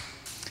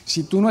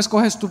 Si tú no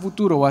escoges tu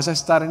futuro, vas a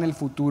estar en el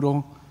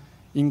futuro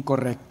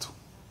incorrecto.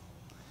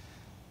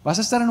 Vas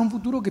a estar en un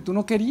futuro que tú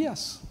no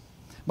querías.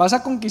 Vas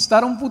a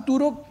conquistar un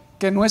futuro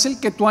que no es el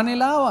que tú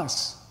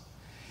anhelabas.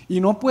 Y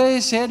no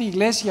puede ser,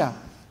 iglesia,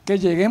 que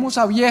lleguemos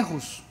a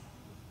viejos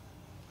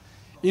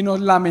y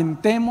nos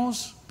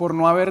lamentemos por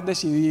no haber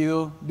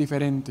decidido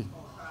diferente.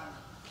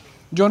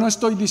 Yo no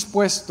estoy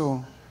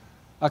dispuesto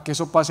a que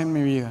eso pase en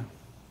mi vida.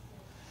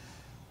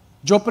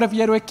 Yo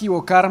prefiero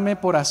equivocarme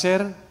por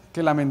hacer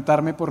que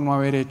lamentarme por no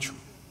haber hecho.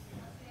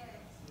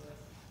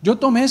 Yo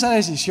tomé esa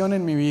decisión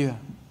en mi vida.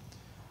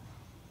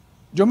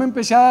 Yo me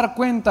empecé a dar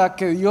cuenta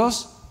que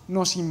Dios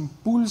nos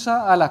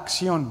impulsa a la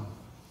acción,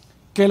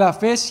 que la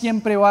fe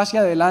siempre va hacia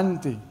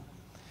adelante,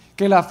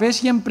 que la fe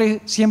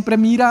siempre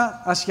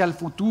mira hacia el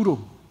futuro,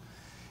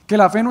 que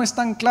la fe no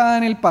está anclada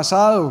en el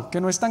pasado,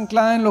 que no está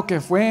anclada en lo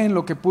que fue, en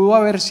lo que pudo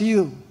haber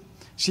sido.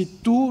 Si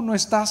tú no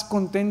estás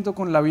contento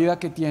con la vida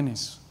que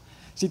tienes,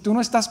 si tú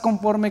no estás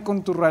conforme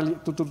con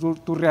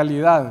tu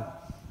realidad,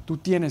 tú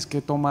tienes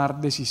que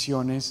tomar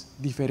decisiones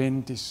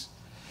diferentes.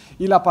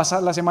 Y la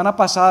semana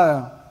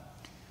pasada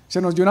se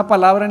nos dio una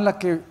palabra en la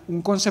que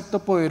un concepto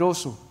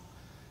poderoso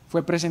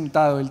fue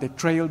presentado, el de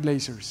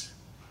trailblazers,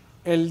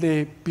 el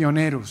de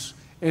pioneros,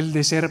 el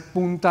de ser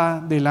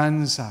punta de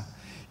lanza.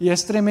 Y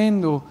es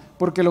tremendo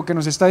porque lo que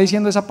nos está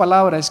diciendo esa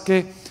palabra es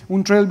que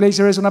un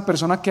trailblazer es una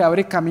persona que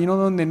abre camino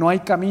donde no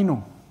hay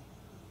camino.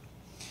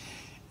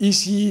 Y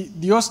si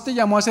Dios te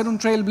llamó a ser un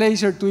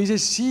trailblazer, tú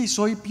dices, sí,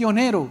 soy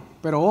pionero,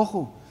 pero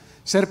ojo,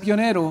 ser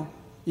pionero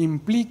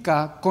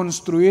implica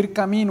construir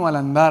camino al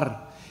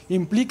andar.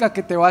 Implica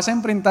que te vas a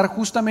enfrentar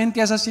justamente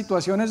a esas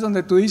situaciones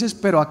donde tú dices,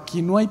 pero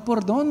aquí no hay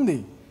por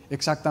dónde.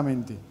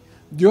 Exactamente.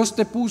 Dios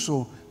te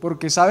puso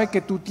porque sabe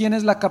que tú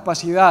tienes la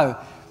capacidad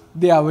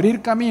de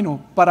abrir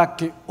camino para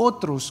que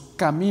otros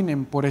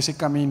caminen por ese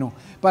camino,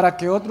 para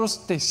que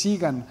otros te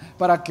sigan,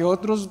 para que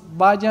otros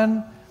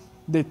vayan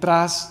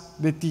detrás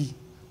de ti.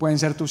 Pueden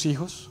ser tus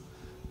hijos,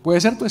 puede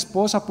ser tu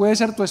esposa, puede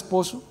ser tu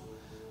esposo,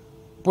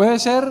 puede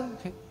ser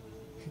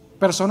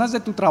personas de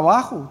tu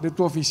trabajo, de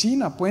tu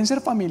oficina, pueden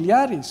ser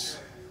familiares.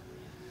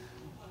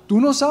 Tú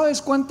no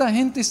sabes cuánta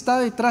gente está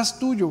detrás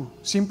tuyo,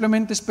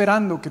 simplemente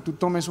esperando que tú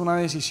tomes una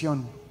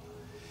decisión.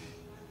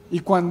 Y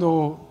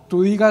cuando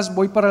tú digas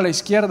voy para la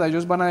izquierda,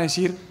 ellos van a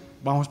decir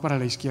vamos para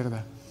la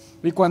izquierda.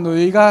 Y cuando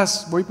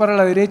digas voy para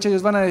la derecha,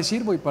 ellos van a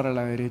decir voy para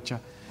la derecha.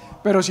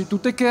 Pero si tú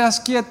te quedas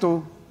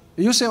quieto,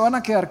 ellos se van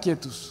a quedar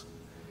quietos.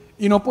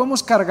 Y no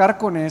podemos cargar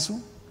con eso.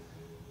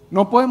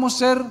 No podemos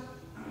ser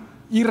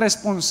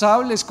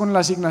irresponsables con la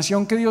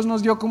asignación que Dios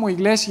nos dio como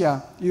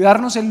iglesia y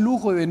darnos el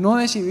lujo de no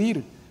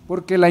decidir,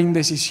 porque la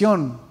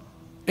indecisión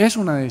es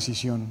una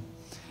decisión.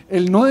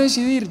 El no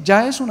decidir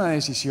ya es una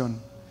decisión.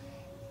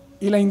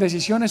 Y la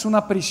indecisión es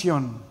una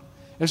prisión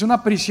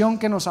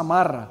que nos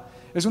amarra,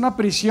 es una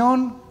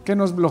prisión que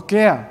nos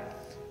bloquea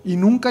y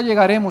nunca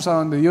llegaremos a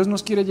donde Dios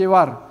nos quiere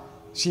llevar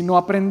si no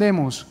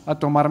aprendemos a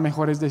tomar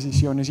mejores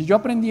decisiones. Y yo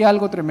aprendí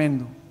algo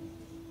tremendo,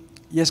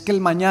 y es que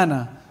el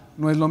mañana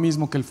no es lo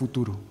mismo que el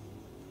futuro.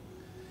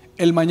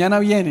 El mañana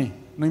viene,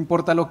 no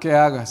importa lo que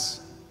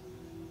hagas,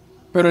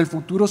 pero el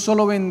futuro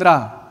solo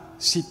vendrá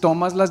si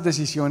tomas las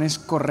decisiones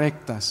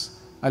correctas,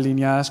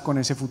 alineadas con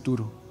ese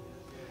futuro.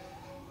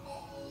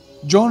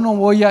 Yo no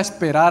voy a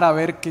esperar a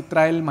ver qué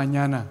trae el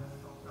mañana.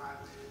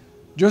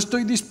 Yo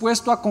estoy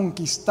dispuesto a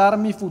conquistar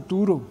mi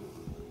futuro.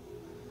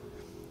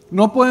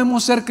 No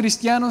podemos ser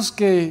cristianos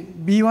que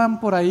vivan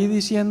por ahí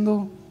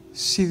diciendo,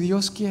 si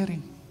Dios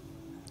quiere.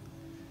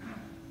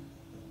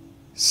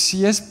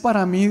 Si es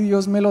para mí,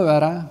 Dios me lo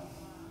dará.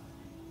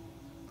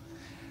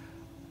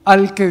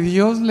 Al que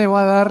Dios le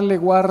va a dar, le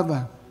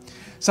guarda.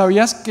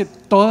 ¿Sabías que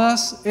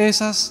todas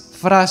esas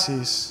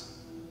frases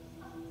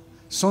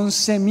son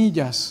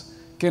semillas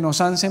que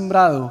nos han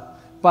sembrado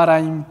para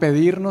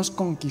impedirnos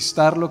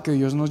conquistar lo que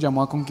Dios nos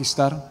llamó a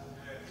conquistar?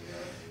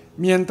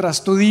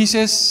 Mientras tú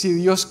dices, si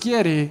Dios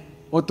quiere,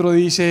 otro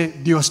dice,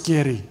 Dios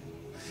quiere.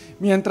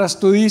 Mientras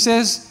tú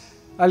dices,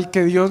 al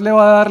que Dios le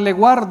va a dar, le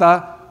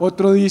guarda,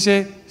 otro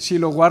dice, si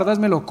lo guardas,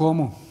 me lo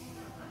como.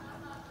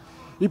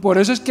 Y por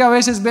eso es que a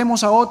veces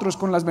vemos a otros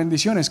con las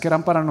bendiciones que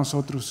eran para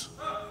nosotros.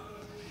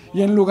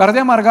 Y en lugar de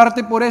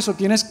amargarte por eso,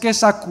 tienes que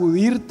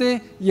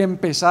sacudirte y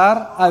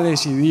empezar a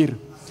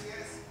decidir.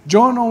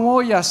 Yo no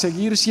voy a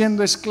seguir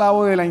siendo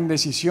esclavo de la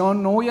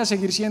indecisión, no voy a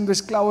seguir siendo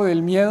esclavo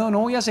del miedo, no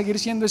voy a seguir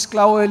siendo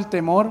esclavo del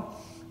temor.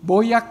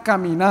 Voy a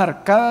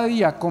caminar cada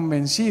día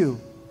convencido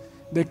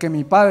de que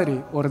mi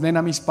Padre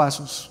ordena mis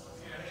pasos.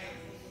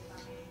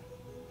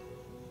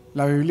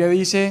 La Biblia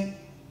dice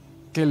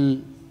que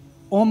el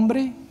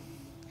hombre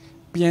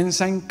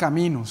piensa en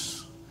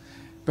caminos,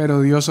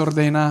 pero Dios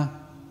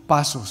ordena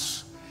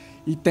pasos.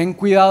 Y ten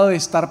cuidado de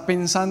estar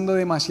pensando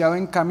demasiado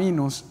en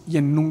caminos y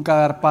en nunca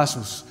dar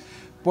pasos,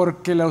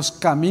 porque los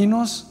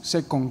caminos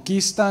se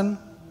conquistan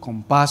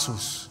con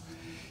pasos.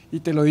 Y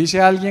te lo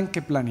dice alguien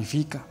que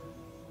planifica,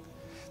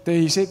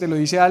 te lo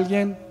dice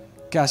alguien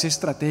que hace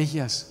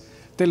estrategias,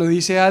 te lo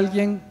dice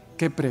alguien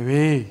que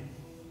prevé,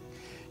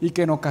 y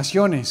que en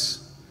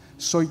ocasiones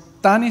soy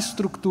tan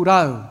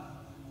estructurado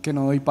que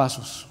no doy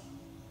pasos.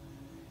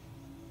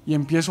 Y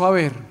empiezo a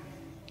ver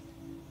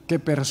que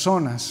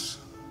personas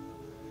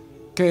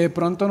que de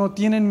pronto no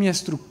tienen mi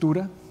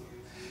estructura,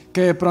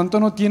 que de pronto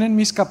no tienen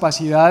mis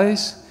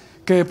capacidades,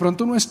 que de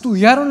pronto no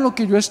estudiaron lo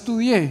que yo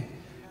estudié,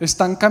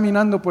 están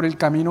caminando por el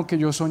camino que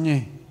yo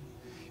soñé.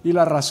 Y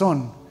la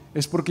razón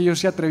es porque ellos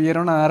se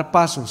atrevieron a dar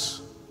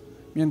pasos,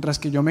 mientras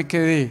que yo me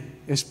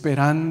quedé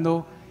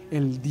esperando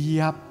el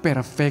día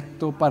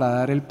perfecto para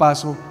dar el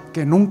paso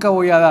que nunca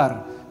voy a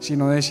dar si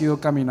no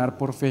decido caminar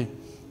por fe.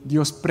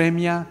 Dios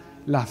premia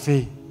la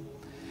fe.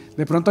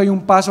 De pronto hay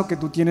un paso que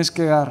tú tienes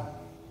que dar.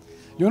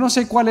 Yo no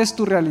sé cuál es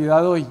tu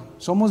realidad hoy,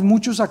 somos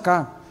muchos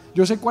acá.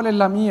 Yo sé cuál es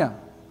la mía,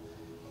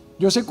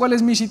 yo sé cuál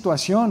es mi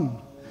situación.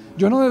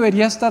 Yo no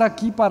debería estar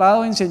aquí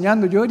parado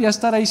enseñando, yo debería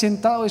estar ahí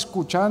sentado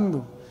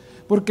escuchando,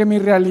 porque mi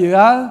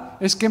realidad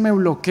es que me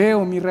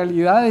bloqueo, mi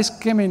realidad es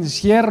que me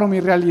encierro,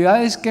 mi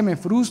realidad es que me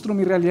frustro,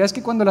 mi realidad es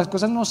que cuando las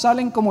cosas no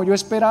salen como yo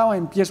esperaba,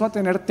 empiezo a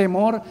tener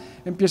temor,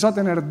 empiezo a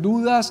tener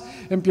dudas,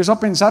 empiezo a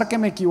pensar que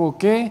me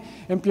equivoqué,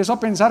 empiezo a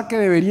pensar que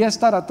debería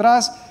estar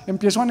atrás,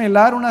 empiezo a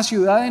anhelar una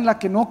ciudad en la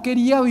que no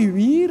quería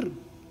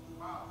vivir.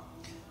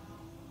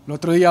 El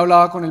otro día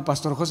hablaba con el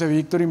pastor José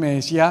Víctor y me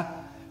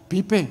decía,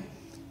 Pipe,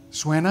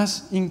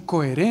 suenas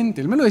incoherente.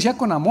 Él me lo decía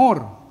con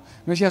amor,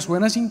 me decía,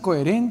 suenas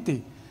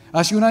incoherente.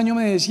 Hace un año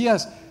me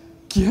decías,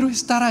 quiero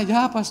estar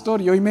allá, pastor,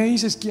 y hoy me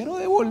dices, quiero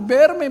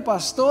devolverme,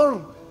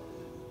 pastor.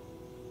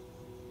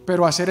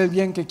 Pero hacer el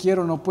bien que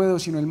quiero no puedo,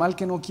 sino el mal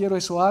que no quiero,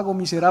 eso hago.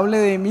 Miserable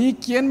de mí,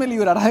 ¿quién me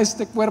librará de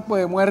este cuerpo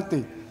de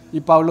muerte?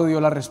 Y Pablo dio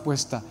la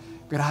respuesta,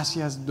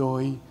 gracias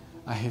doy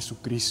a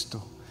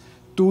Jesucristo.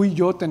 Tú y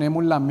yo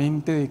tenemos la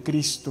mente de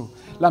Cristo.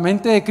 La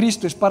mente de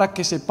Cristo es para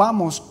que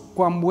sepamos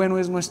cuán bueno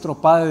es nuestro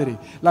Padre.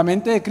 La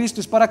mente de Cristo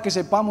es para que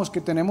sepamos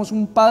que tenemos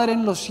un Padre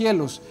en los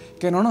cielos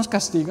que no nos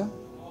castiga,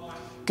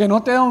 que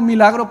no te da un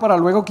milagro para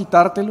luego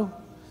quitártelo,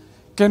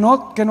 que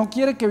no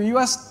quiere que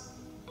vivas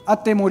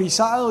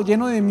atemorizado,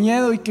 lleno de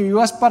miedo y que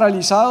vivas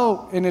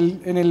paralizado en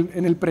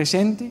el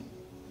presente.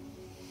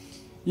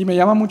 Y me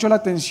llama mucho la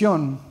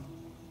atención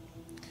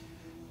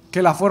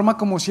que la forma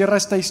como cierra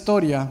esta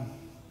historia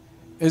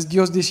es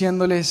Dios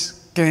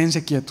diciéndoles: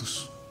 quédense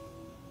quietos.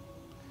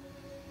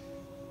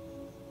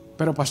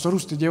 Pero pastor,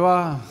 usted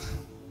lleva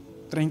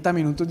 30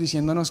 minutos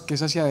diciéndonos que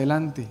es hacia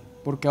adelante,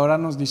 porque ahora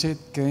nos dice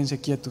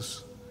quédense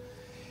quietos.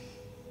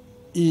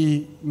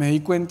 Y me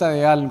di cuenta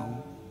de algo,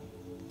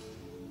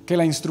 que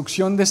la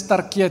instrucción de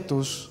estar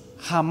quietos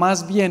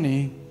jamás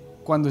viene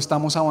cuando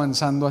estamos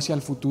avanzando hacia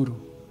el futuro.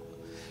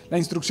 La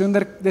instrucción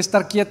de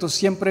estar quietos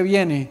siempre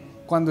viene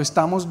cuando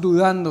estamos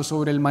dudando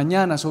sobre el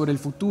mañana, sobre el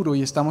futuro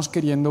y estamos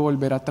queriendo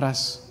volver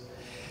atrás.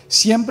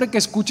 Siempre que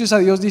escuches a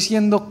Dios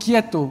diciendo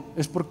quieto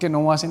es porque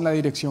no vas en la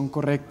dirección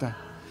correcta,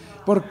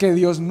 porque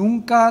Dios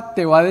nunca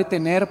te va a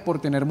detener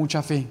por tener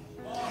mucha fe.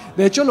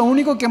 De hecho, lo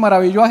único que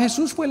maravilló a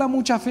Jesús fue la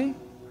mucha fe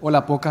o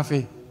la poca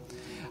fe.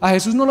 A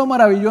Jesús no lo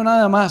maravilló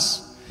nada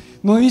más.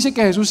 No dice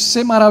que Jesús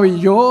se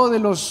maravilló de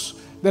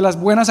las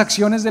buenas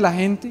acciones de la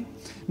gente.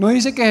 No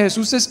dice que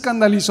Jesús se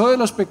escandalizó de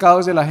los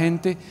pecados de la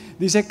gente.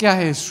 Dice que a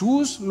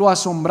Jesús lo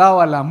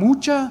asombraba la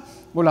mucha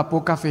o la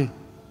poca fe.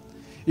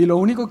 Y lo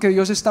único que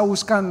Dios está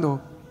buscando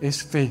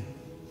es fe.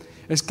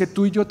 Es que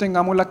tú y yo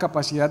tengamos la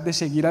capacidad de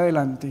seguir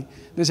adelante,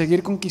 de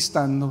seguir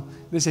conquistando,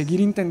 de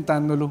seguir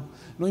intentándolo.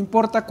 No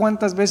importa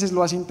cuántas veces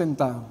lo has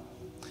intentado.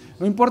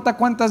 No importa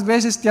cuántas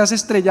veces te has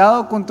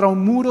estrellado contra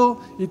un muro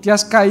y te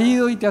has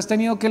caído y te has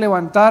tenido que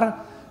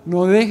levantar.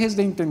 No dejes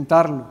de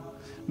intentarlo.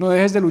 No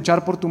dejes de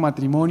luchar por tu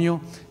matrimonio,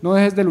 no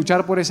dejes de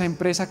luchar por esa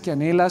empresa que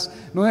anhelas,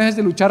 no dejes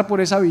de luchar por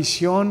esa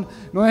visión,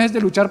 no dejes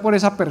de luchar por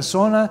esa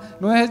persona,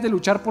 no dejes de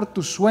luchar por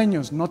tus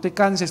sueños, no te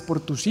canses por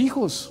tus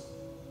hijos,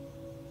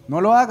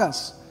 no lo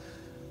hagas,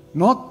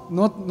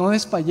 no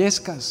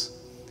desfallezcas.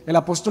 El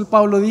apóstol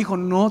Pablo dijo: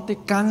 no te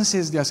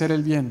canses de hacer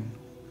el bien,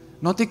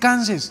 no te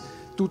canses.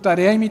 Tu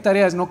tarea y mi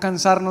tarea es no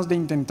cansarnos de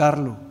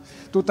intentarlo.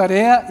 Tu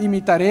tarea y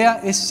mi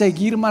tarea es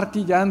seguir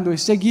martillando,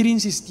 es seguir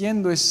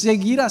insistiendo, es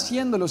seguir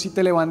haciéndolo. Si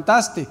te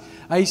levantaste,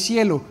 hay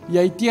cielo y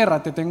hay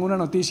tierra, te tengo una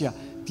noticia: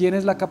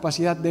 tienes la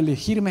capacidad de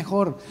elegir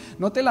mejor.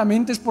 No te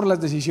lamentes por las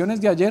decisiones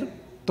de ayer,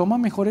 toma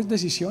mejores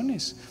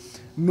decisiones.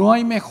 No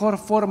hay mejor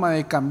forma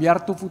de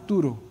cambiar tu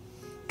futuro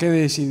que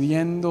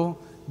decidiendo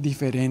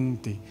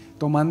diferente,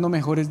 tomando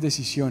mejores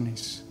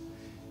decisiones.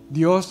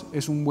 Dios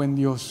es un buen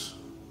Dios.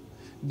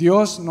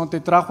 Dios no te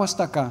trajo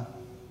hasta acá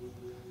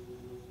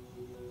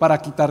para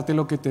quitarte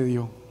lo que te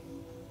dio.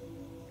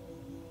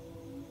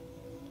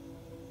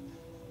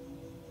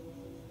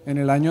 En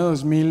el año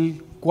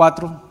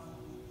 2004,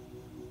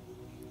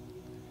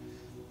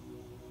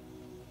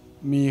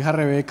 mi hija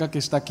Rebeca, que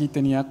está aquí,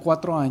 tenía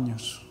 4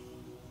 años.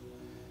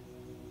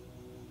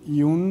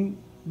 Y un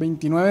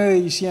 29 de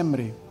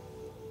diciembre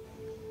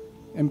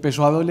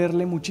empezó a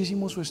dolerle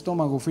muchísimo su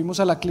estómago.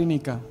 Fuimos a la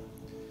clínica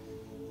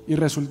y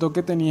resultó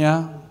que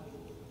tenía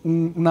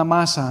una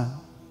masa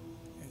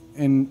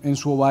en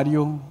su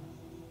ovario,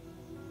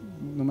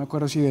 no me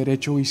acuerdo si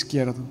derecho o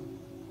izquierdo.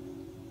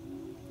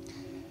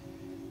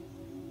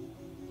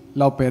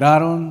 La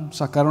operaron,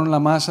 sacaron la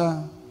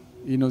masa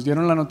y nos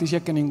dieron la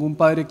noticia que ningún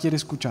padre quiere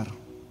escuchar: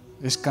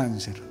 es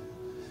cáncer.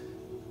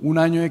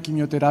 1 año de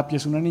quimioterapia.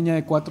 Es una niña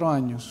de 4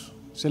 años.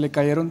 Se le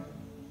cayeron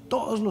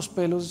todos los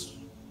pelos,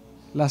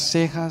 las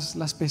cejas,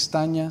 las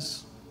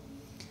pestañas,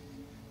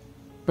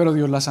 pero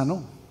Dios la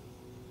sanó.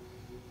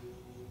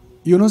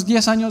 Y unos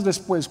 10 años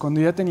después,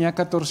 cuando ella tenía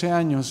 14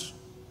 años,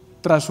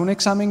 tras un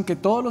examen que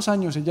todos los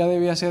años ella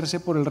debía hacerse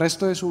por el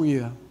resto de su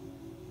vida,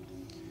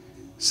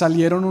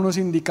 salieron unos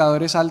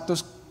indicadores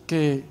altos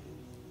que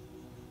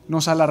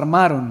nos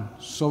alarmaron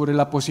sobre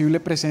la posible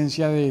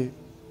presencia de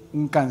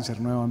un cáncer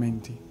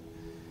nuevamente.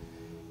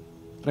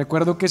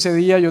 Recuerdo que ese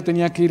día yo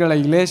tenía que ir a la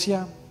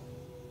iglesia,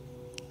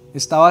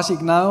 estaba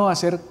asignado a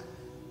ser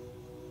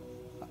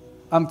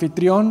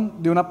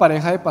anfitrión de una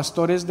pareja de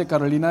pastores de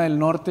Carolina del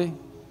Norte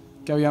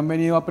que habían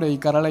venido a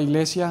predicar a la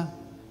iglesia,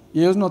 y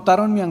ellos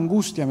notaron mi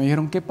angustia. Me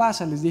dijeron: ¿qué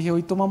pasa? Les dije: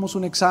 hoy tomamos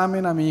un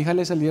examen, a mi hija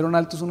le salieron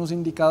altos unos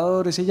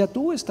indicadores, ella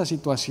tuvo esta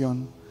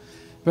situación,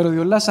 pero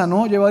Dios la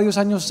sanó, lleva 10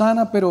 años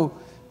sana, pero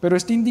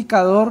este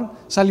indicador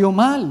salió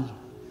mal.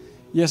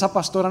 Y esa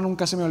pastora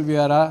nunca se me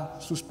olvidará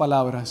sus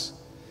palabras.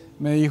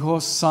 Me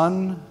dijo: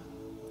 son,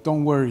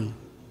 don't worry,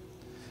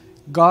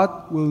 God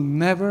will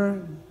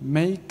never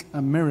make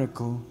a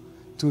miracle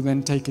to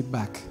then take it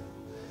back.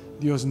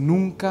 Dios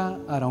nunca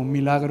hará un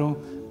milagro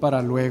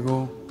para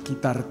luego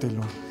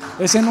quitártelo.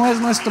 Ese no es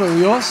nuestro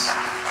Dios,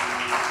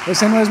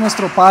 ese no es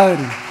nuestro Padre.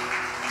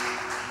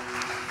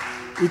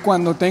 Y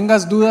cuando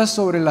tengas dudas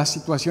sobre las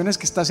situaciones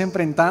que estás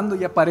enfrentando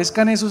y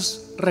aparezcan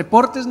esos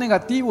reportes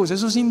negativos,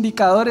 esos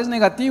indicadores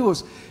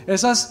negativos,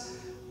 esas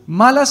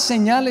malas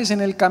señales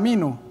en el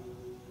camino,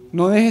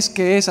 no dejes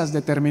que esas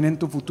determinen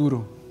tu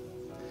futuro.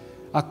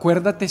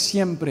 Acuérdate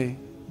siempre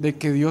de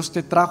que Dios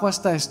te trajo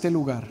hasta este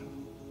lugar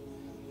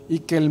y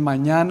que el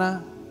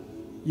mañana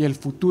y el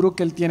futuro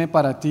que Él tiene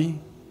para ti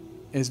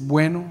es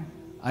bueno,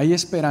 hay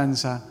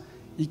esperanza,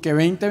 y que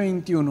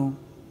 2021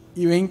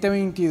 y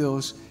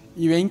 2022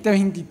 y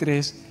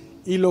 2023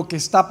 y lo que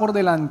está por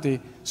delante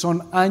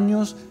son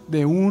años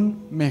de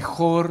un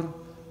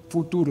mejor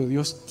futuro.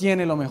 Dios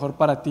tiene lo mejor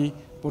para ti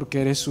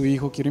porque eres su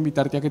hijo. Quiero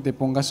invitarte a que te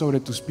pongas sobre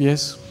tus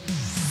pies.